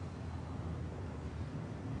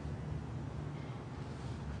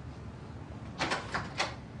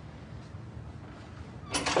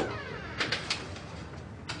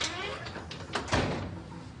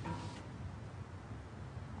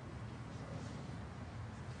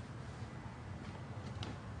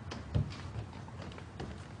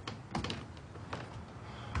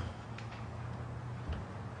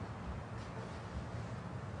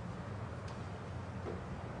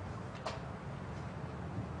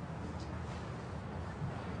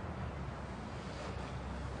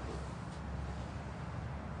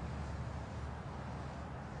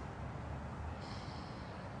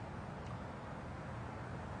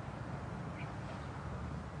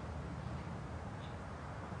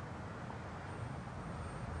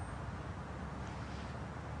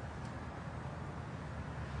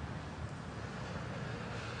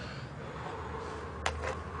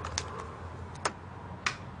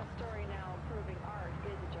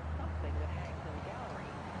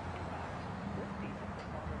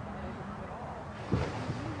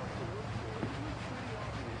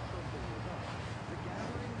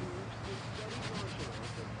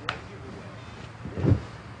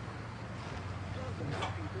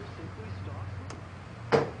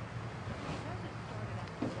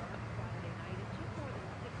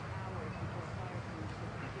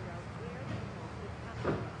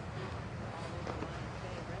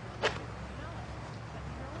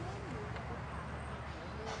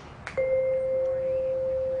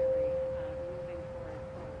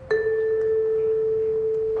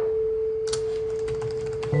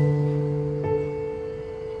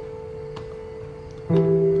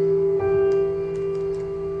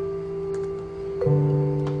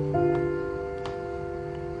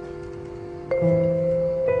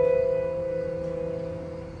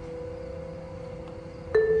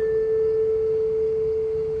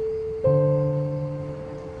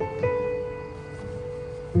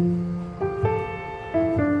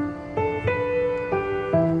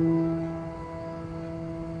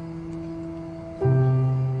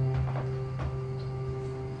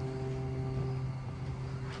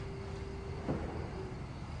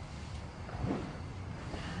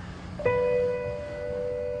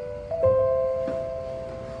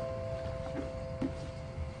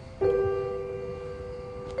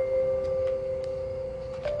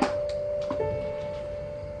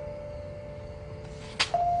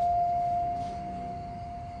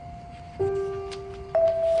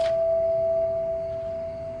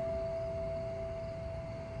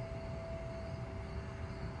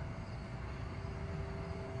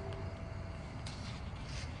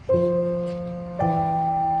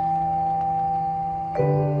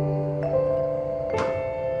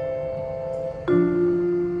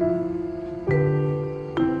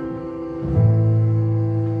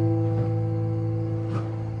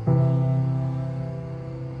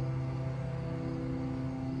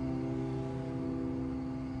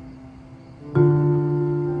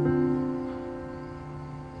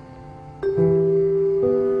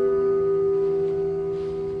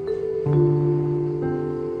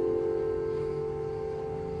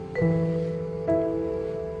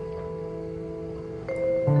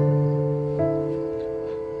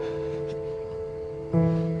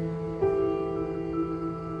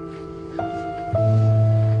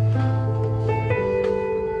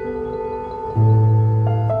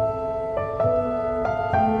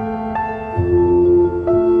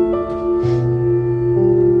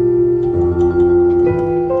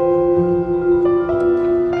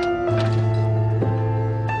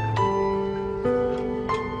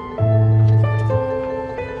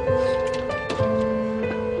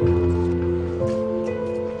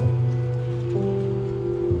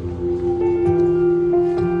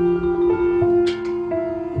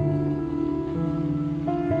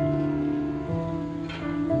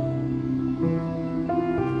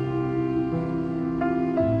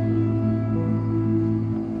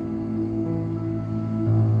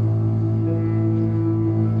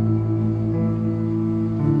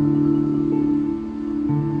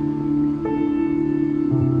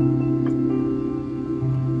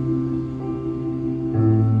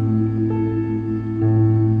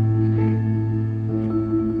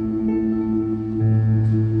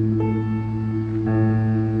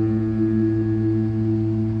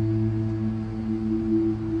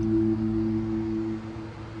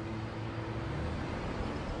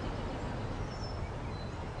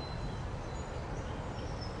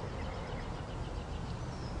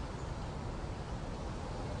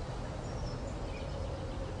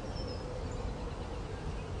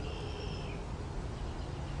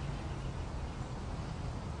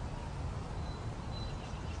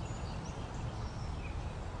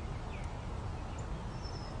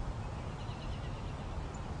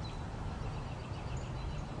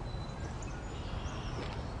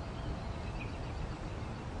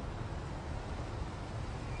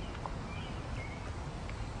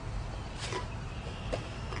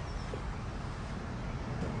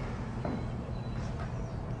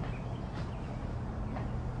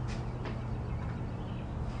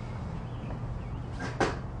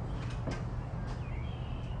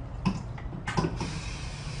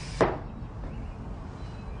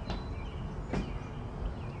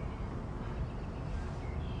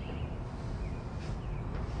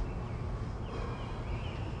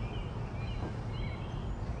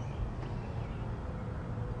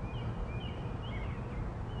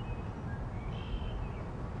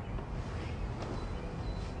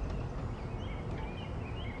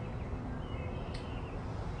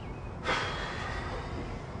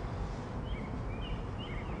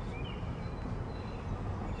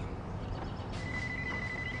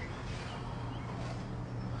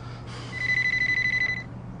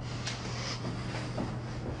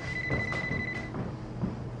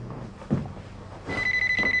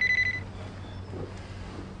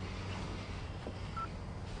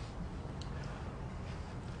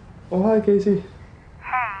 Oh, hi, Casey.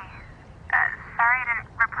 Hey, sorry I didn't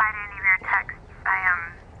reply to any of your texts.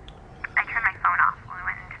 I turned my phone off when we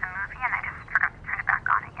went into the movie, and I just forgot to turn it back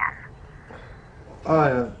on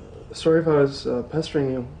again. Sorry if I was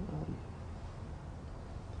pestering you.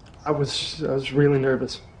 I was really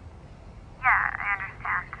nervous. Yeah, I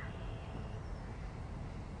understand.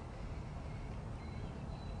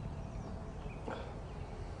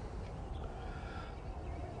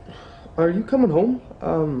 Are you coming home?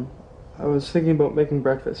 I was thinking about making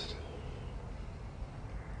breakfast.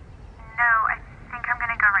 No, I think I'm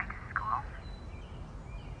gonna go right to school.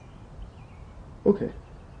 Okay.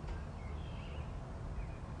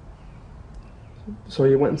 So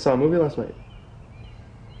you went and saw a movie last night?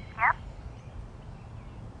 Yep.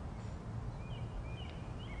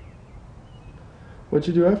 What'd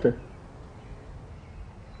you do after?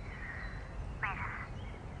 We just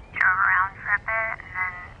drove around for a bit and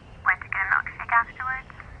then went to get a milkshake afterwards.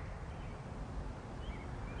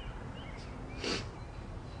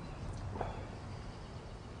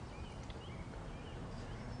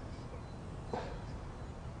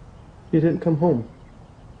 You didn't come home?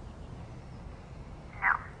 No.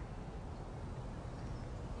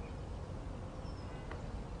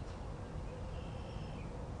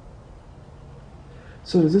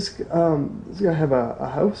 So does this guy have a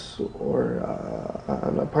house or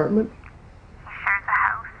an apartment? He shares a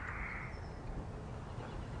house.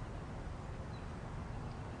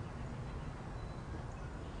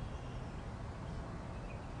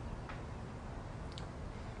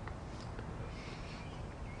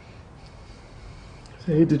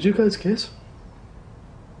 Hey, did you guys kiss?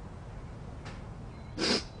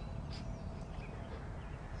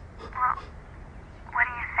 Well, what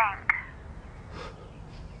do you think?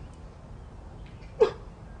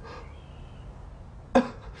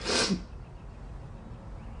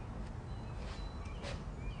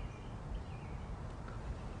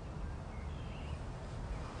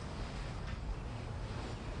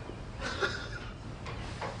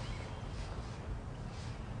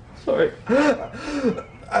 Sorry.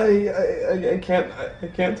 I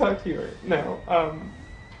can't talk to you right now. I'm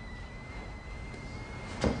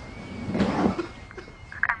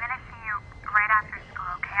gonna see you right after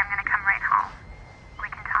school, okay? I'm gonna come right home. We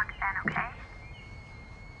can talk then, okay?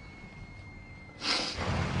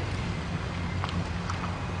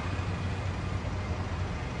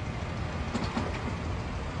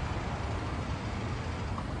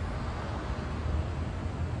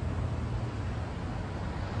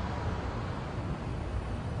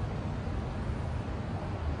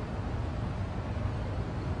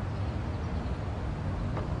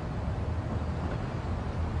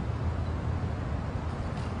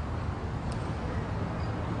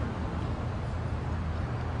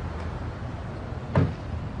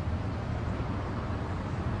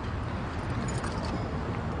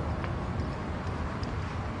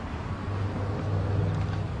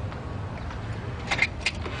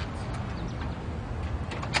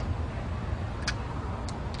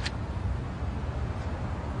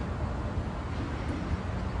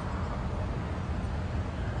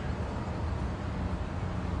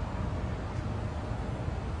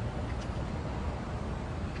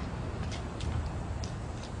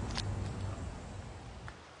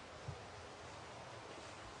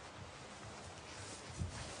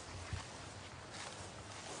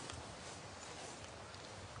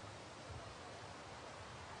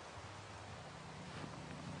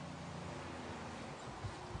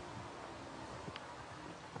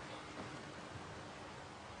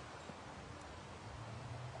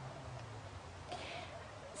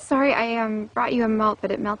 Sorry, I brought you a malt,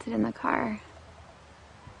 but it melted in the car.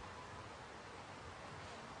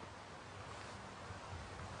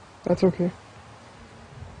 That's okay.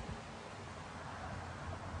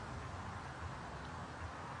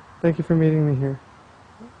 Thank you for meeting me here.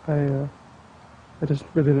 I just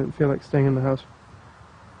really didn't feel like staying in the house.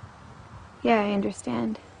 Yeah, I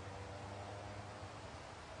understand.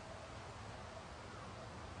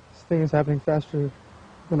 This thing is happening faster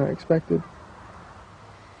than I expected.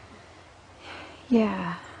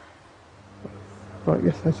 Yeah. Well, I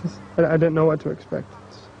guess I didn't know what to expect,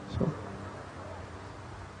 so.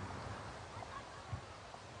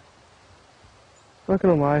 Not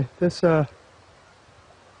gonna lie, this,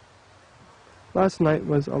 last night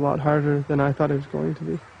was a lot harder than I thought it was going to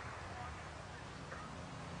be.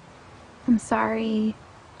 I'm sorry,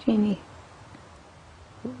 Jamie.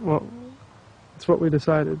 Well, it's what we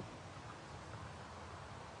decided.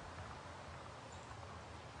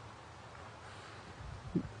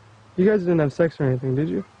 You guys didn't have sex or anything, did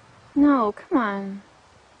you? No, come on.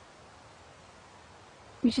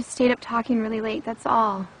 We just stayed up talking really late, that's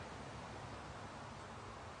all.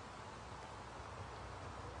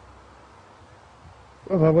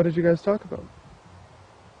 Well, what did you guys talk about?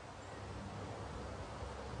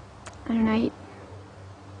 I don't know.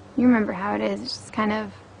 You remember how it is. It's just kind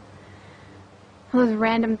of those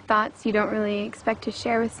random thoughts you don't really expect to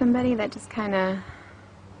share with somebody that just kind of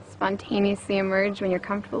spontaneously emerge when you're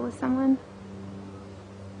comfortable with someone.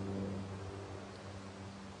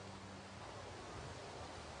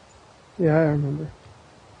 Yeah, I remember.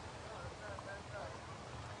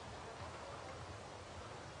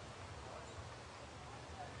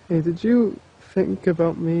 Hey, did you think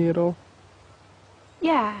about me at all?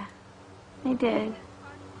 Yeah, I did.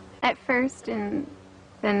 At first and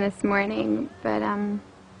then this morning, but I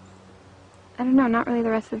don't know, not really the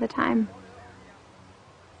rest of the time.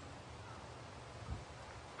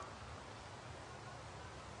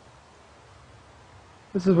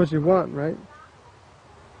 This is what you want, right?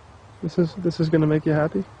 This is gonna make you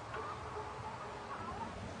happy?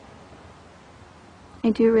 I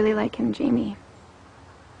do really like him, Jamie.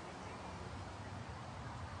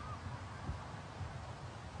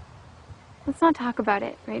 Let's not talk about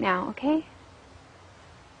it right now, okay?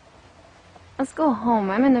 Let's go home.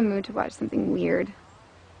 I'm in the mood to watch something weird.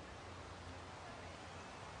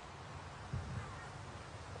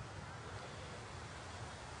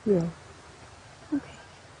 Yeah.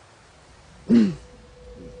 Okay.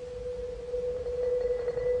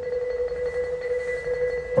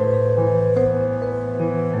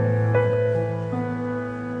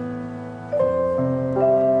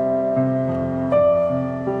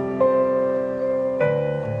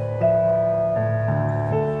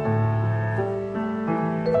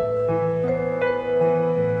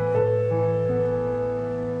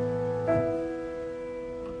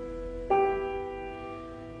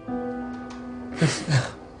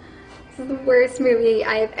 This is the worst movie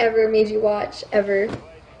I have ever made you watch, ever.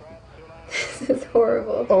 This is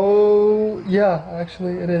horrible. Oh, yeah,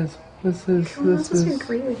 actually it is. This Just is...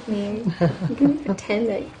 agree with me. You can pretend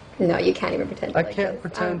that... No, you can't even pretend to I like can't this.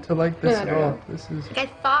 pretend to like this no, at no, all. no. This is... Like, I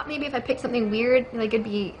thought maybe if I picked something weird, like, it'd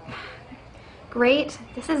be great.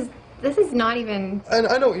 This is not even...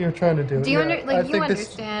 I know what you're trying to do. Do you yeah. like, I you think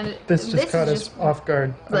understand? This just caught us off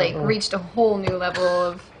guard. I Like, don't know. reached a whole new level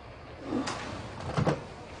of...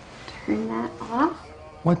 Turn that off.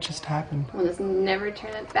 What just happened? We'll just never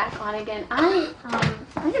turn it back on again. I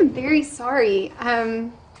am very sorry.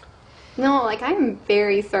 No, like, I'm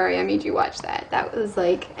very sorry I made you watch that. That was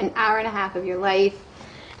like an hour and a half of your life,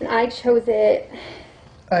 and I chose it.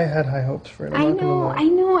 I had high hopes for it. I know.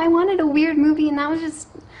 I wanted a weird movie, and that was just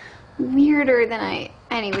weirder than I.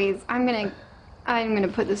 Anyways, I'm gonna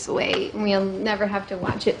put this away, and we'll never have to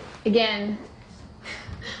watch it again.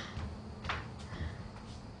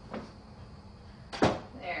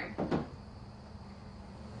 There.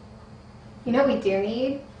 You know what we do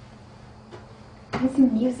need? We need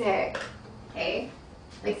some music. Okay?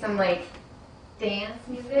 Like some dance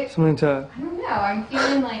music. Something to... I don't know. I'm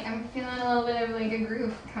feeling a little bit of like a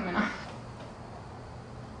groove coming on.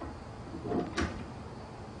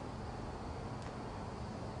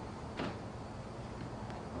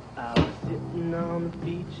 I was sitting on the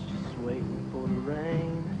beach just waiting for the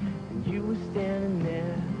rain, and you were standing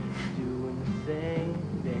there doing the same.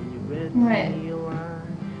 Then you read me a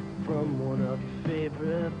line from one of your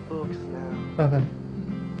favorite books now. Nothing.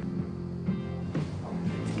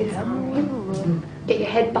 It's a good song. Get your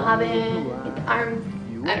head bobbing, get the arms.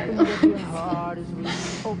 I don't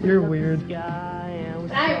know. You're weird. But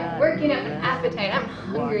I'm working up an appetite. I'm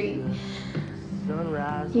hungry.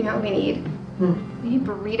 You know what we need? We need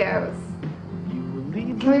burritos.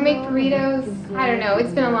 Can we make burritos? I don't know.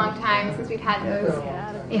 It's been a long time since we've had those.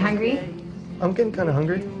 Are you hungry? I'm getting kind of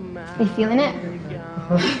hungry. Are you feeling it?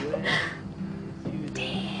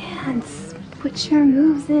 Dance. Put your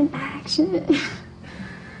moves in action.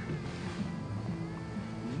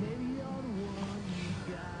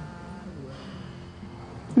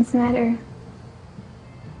 What's the matter?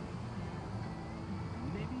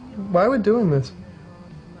 Why are we doing this?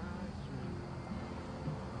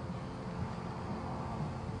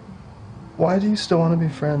 Why do you still want to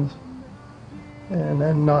be friends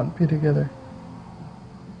and not be together?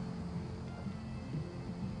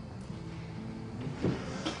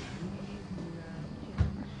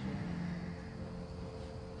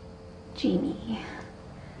 Jamie.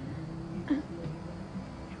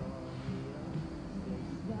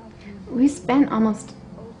 We spent almost,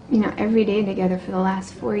 every day together for the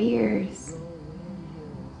last 4 years.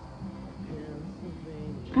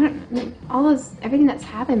 Everything that's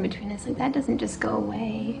happened between us, that doesn't just go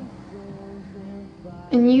away.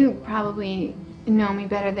 And you probably know me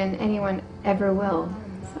better than anyone ever will,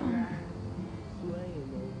 so.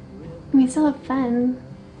 We still have fun.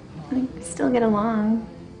 Like, we still get along.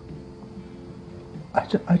 I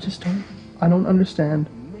don't understand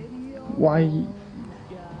why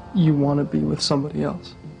you want to be with somebody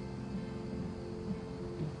else.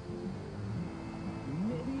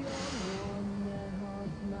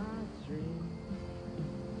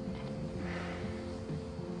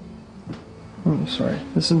 I'm sorry.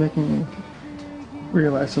 This is making me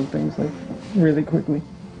realize some things, like, really quickly.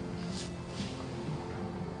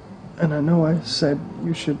 And I know I said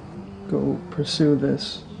you should go pursue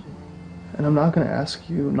this, and I'm not going to ask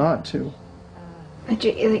you not to. It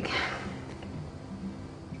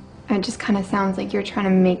just kind of sounds like you're trying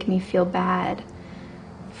to make me feel bad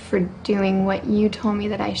for doing what you told me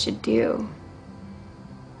that I should do.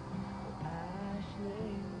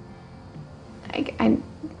 I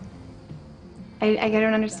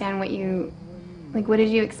don't understand what you, like, what did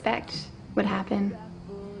you expect would happen?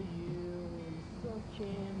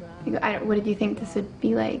 Like, what did you think this would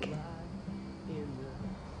be like?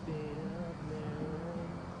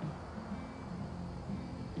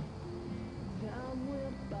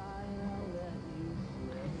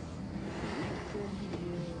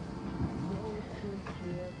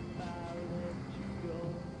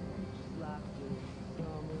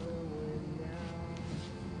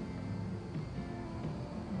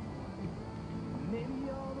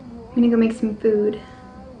 I'm gonna go make some food.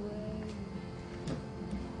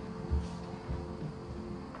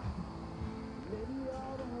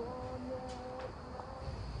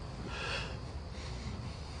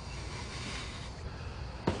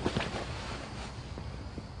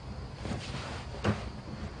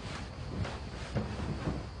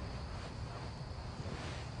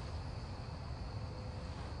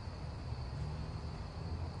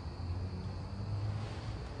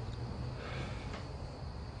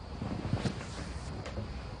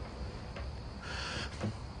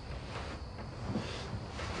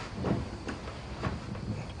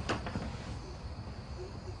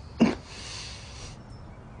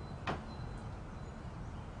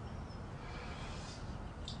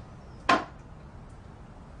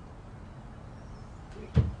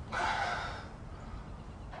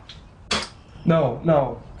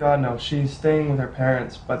 No, God no. She's staying with her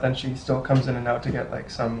parents, but then she still comes in and out to get like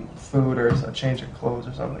some food or a change of clothes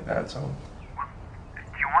or something like that. So. Do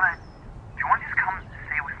you wanna just come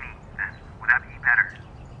stay with me then? Would that be better?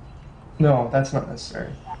 No, that's not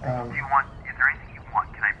necessary. Is there anything you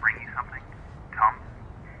want? Can I bring you something? Tums?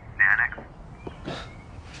 Xanax?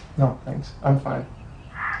 No, thanks. I'm fine.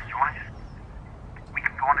 You wanna we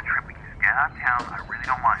can go on a trip, we can just get out of town, I really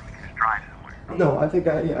don't mind, we can just drive somewhere. No, I think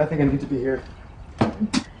I need to be here.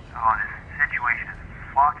 Oh, this situation is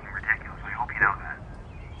fucking ridiculous, I hope you know that.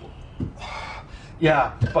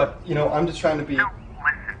 Yeah, but I'm just trying to be. No,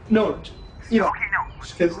 listen. No, Okay, no.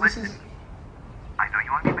 Because this is. I know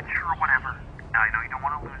you want to be mature or whatever, and I know you don't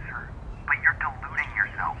want to lose her, but you're deluding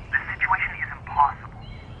yourself. This situation is impossible.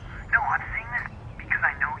 No, I'm saying this because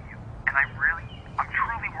I know you, and I'm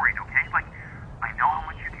truly worried, okay? Like, I know how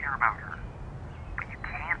much you care about her, but you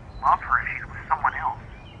can't love her if she's with someone else.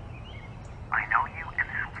 I know you, and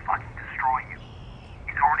this will fucking destroy you.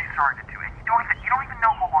 It's already started to, and you don't even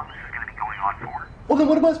know how long this is going to be going on for. Well,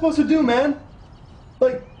 then what am I supposed to do, man?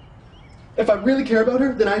 Like, if I really care about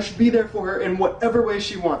her, then I should be there for her in whatever way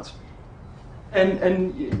she wants.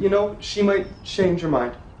 And she might change her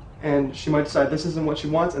mind, and she might decide this isn't what she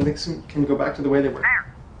wants, and things can go back to the way they were.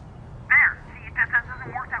 There. See, that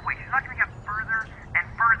doesn't work that way. She's not going to get further and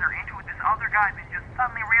further into it with this other guy, then just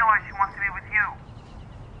suddenly realize she wants to be with you.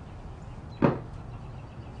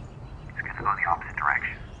 It's going to go the opposite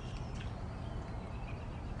direction.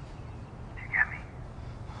 Do you get me?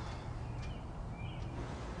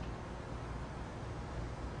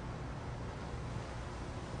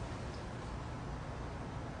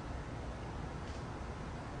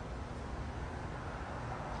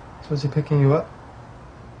 So is he picking you up?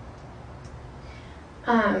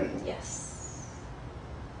 Yes.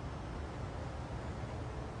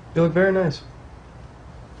 You look very nice.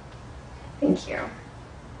 Thank you.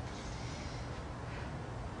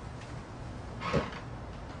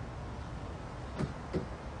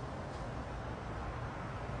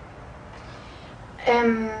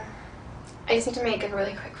 I just need to make a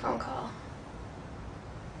really quick phone call.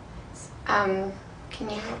 Can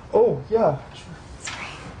you? Oh, yeah, sure. Sorry.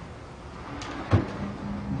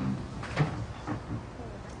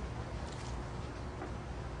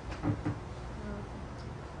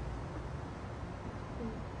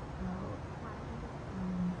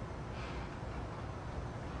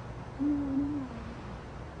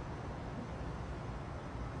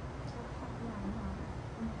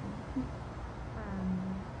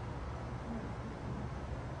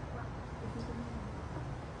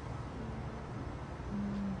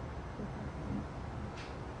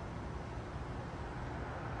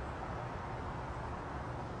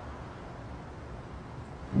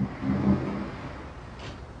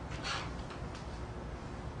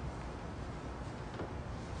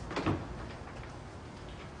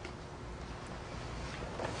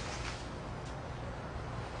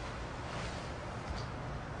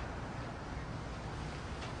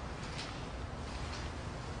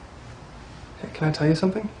 Hey, can I tell you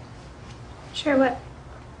something? Sure, what?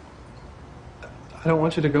 I don't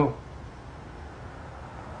want you to go.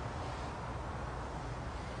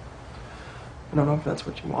 I don't know if that's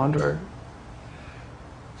what you want or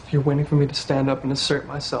if you're waiting for me to stand up and assert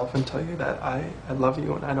myself and tell you that I love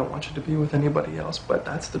you and I don't want you to be with anybody else, but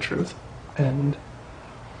that's the truth. And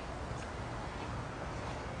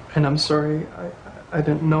I'm sorry, I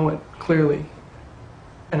didn't know it clearly.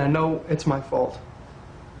 And I know it's my fault.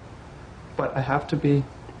 But I have to be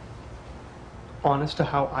honest to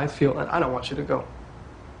how I feel, and I don't want you to go.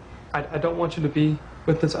 I don't want you to be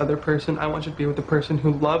with this other person. I want you to be with the person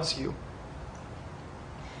who loves you.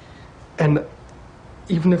 And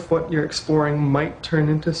even if what you're exploring might turn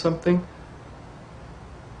into something,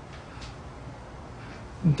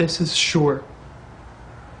 this is sure.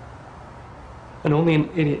 And only an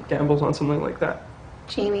idiot gambles on something like that.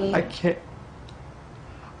 Jamie.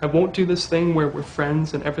 I won't do this thing where we're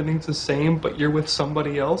friends and everything's the same, but you're with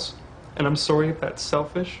somebody else. And I'm sorry if that's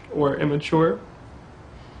selfish or immature,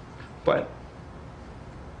 but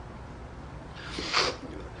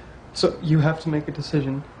so you have to make a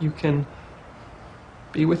decision. You can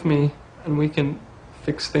be with me and we can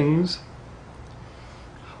fix things,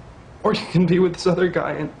 or you can be with this other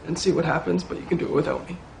guy and see what happens, but you can do it without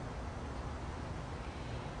me.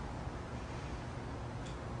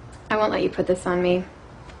 I won't let you put this on me.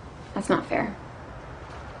 That's not fair.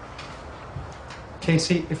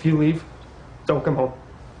 Casey, if you leave, don't come home.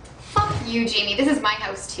 Fuck you, Jamie. This is my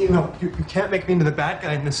house, too. No, you can't make me into the bad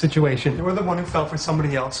guy in this situation. You're the one who fell for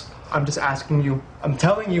somebody else. I'm just asking you. I'm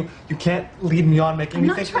telling you, you can't lead me on making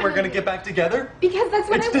me think that we're going to get back together. Because that's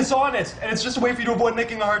what It's dishonest, and it's just a way for you to avoid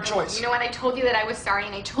making a hard choice. You know what? I told you that I was sorry,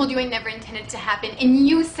 and I told you I never intended it to happen, and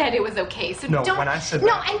you said it was okay. So No, don't. when I said no,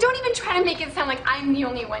 that- and don't even try to make it sound like I'm the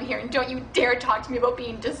only one here, and don't you dare talk to me about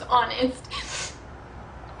being dishonest.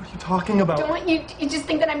 What are you talking about? Don't you just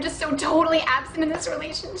think that I'm just so totally absent in this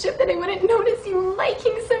relationship that I wouldn't notice you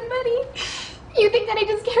liking somebody? You think that I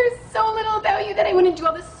just care so little about you that I wouldn't do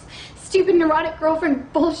all this stupid neurotic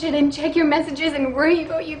girlfriend bullshit and check your messages and worry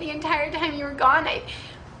about you the entire time you were gone?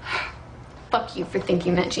 Fuck you for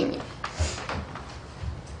thinking that, Jamie.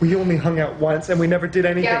 We only hung out once, and we never did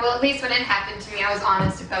anything. Yeah, well, at least when it happened to me, I was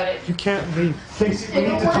honest about it. You can't leave. Casey, we I need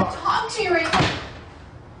don't to want talk. to talk to you right now.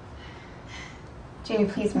 Jamie,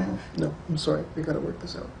 please move. No, I'm sorry. We gotta work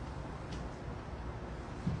this out.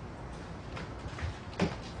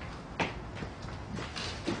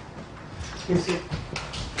 Casey.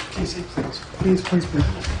 Casey, please. Please, please, please.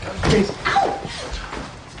 Casey. Ow!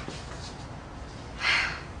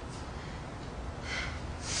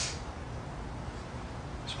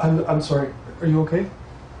 I'm sorry. Are you okay?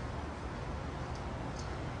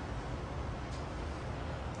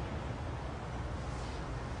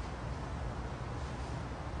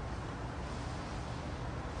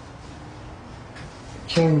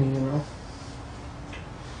 Killing me, you know.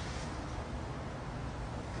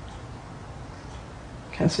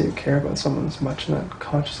 Can't say you care about someone this much and not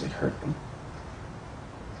consciously hurt them.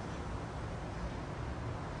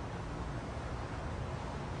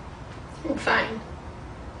 Well, fine.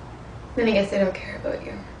 Then I guess I don't care about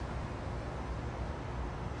you.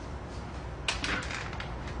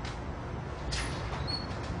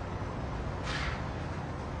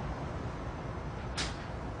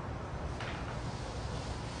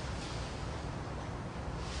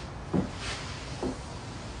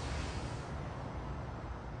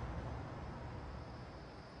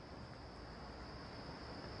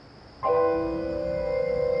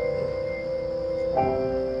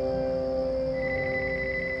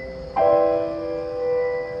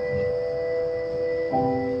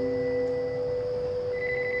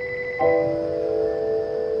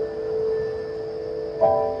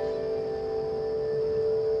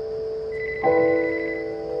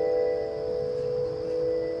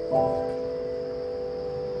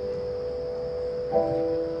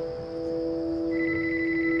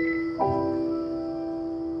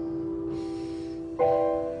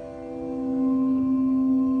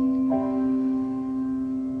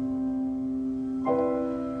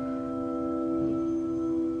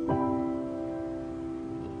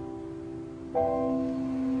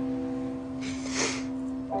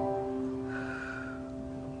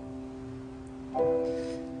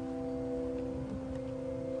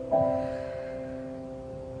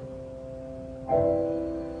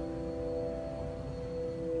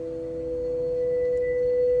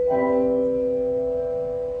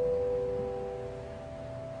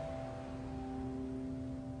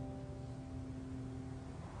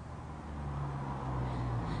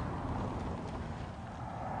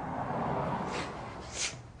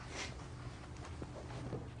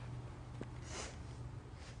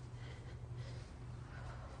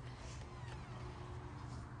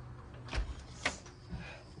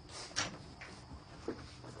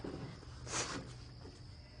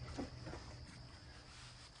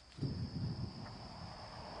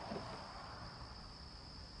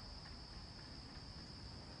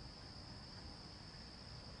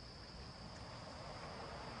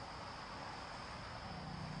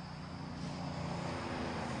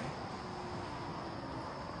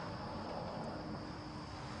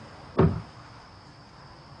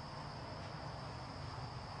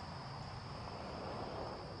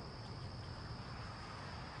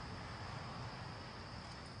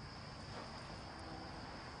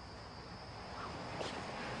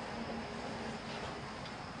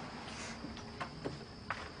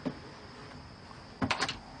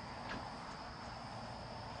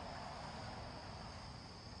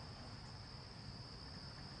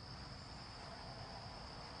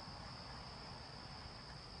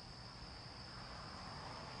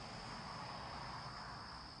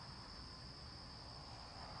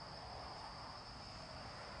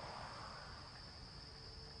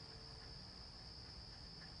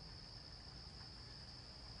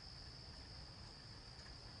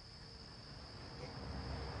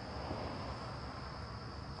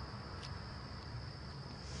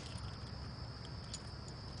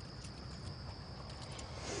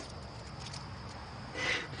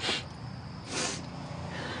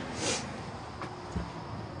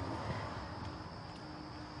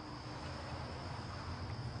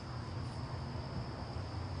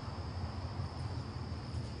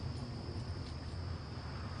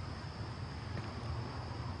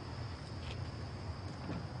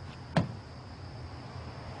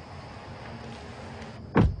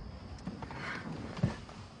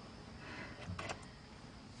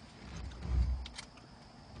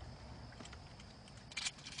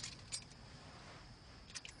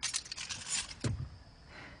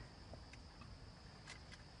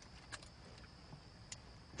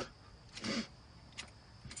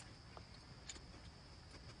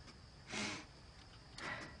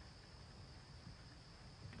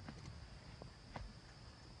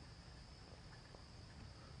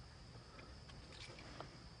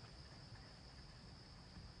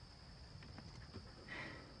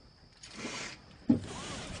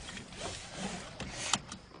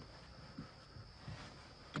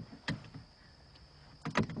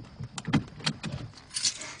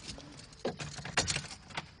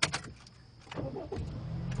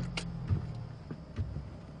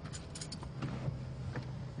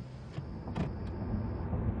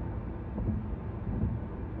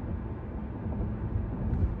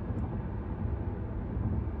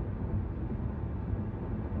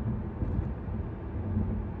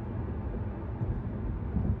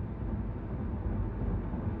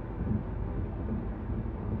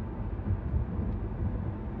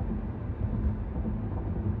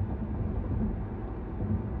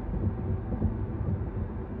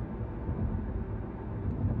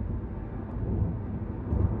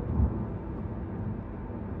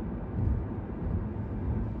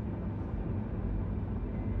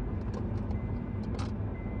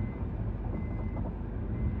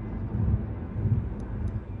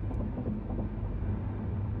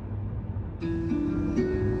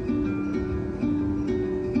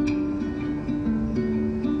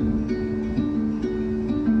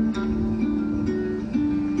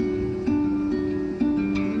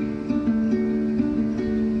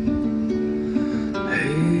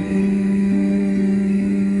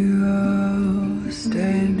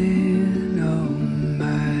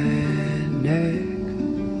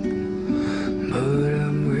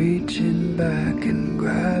 back and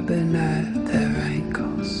grabbing at their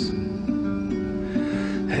ankles.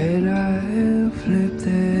 And I flip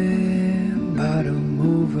them bottom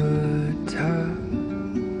over top.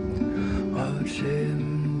 Watch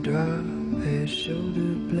him drop his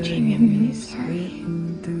shoulder blades. Jamie, I'm really sorry.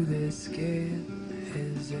 Through their skin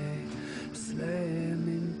as they slam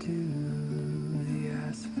into the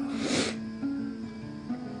asphalt.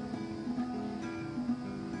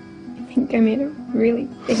 I think I made a really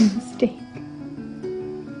big mistake.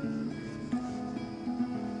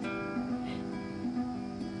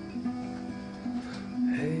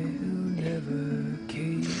 They'll never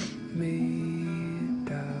keep me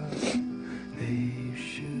down. They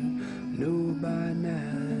should know by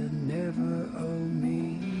now, never owe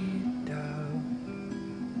me down.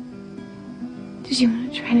 Did you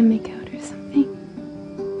want to try to make out or something?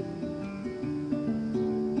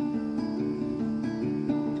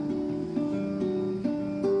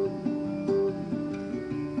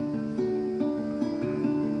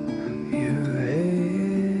 Your hair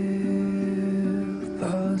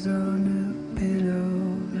falls on a pillow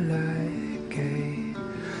like a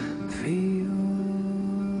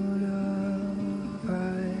field of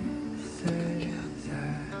ice as I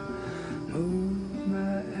move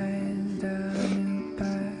my hands down the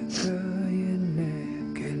back of your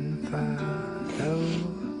neck and follow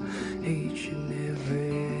each and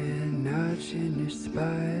every notch in your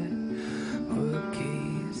spine. What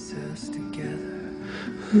keeps us together?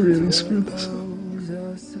 I really screwed this up.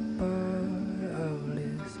 Us apart, all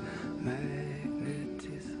this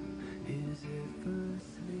magnetism is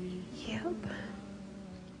effortlessly. Yep.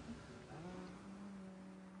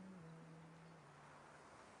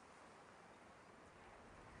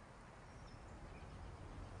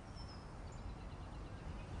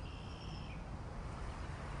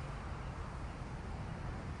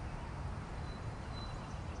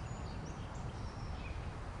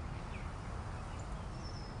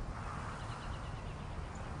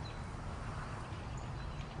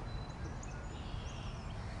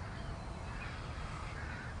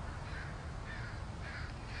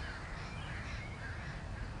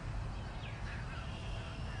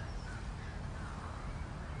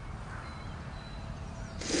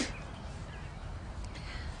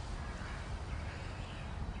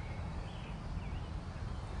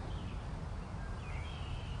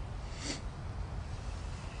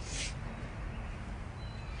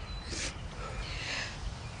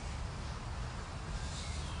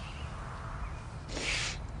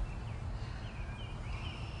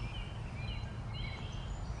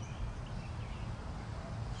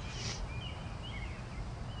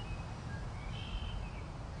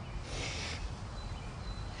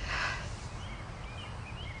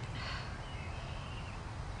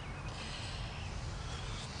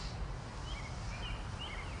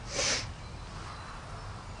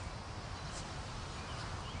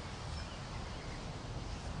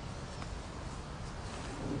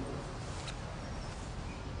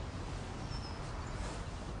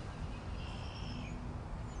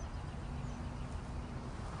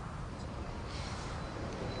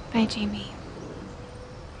 Bye, Jamie.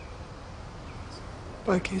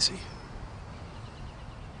 Bye, Casey.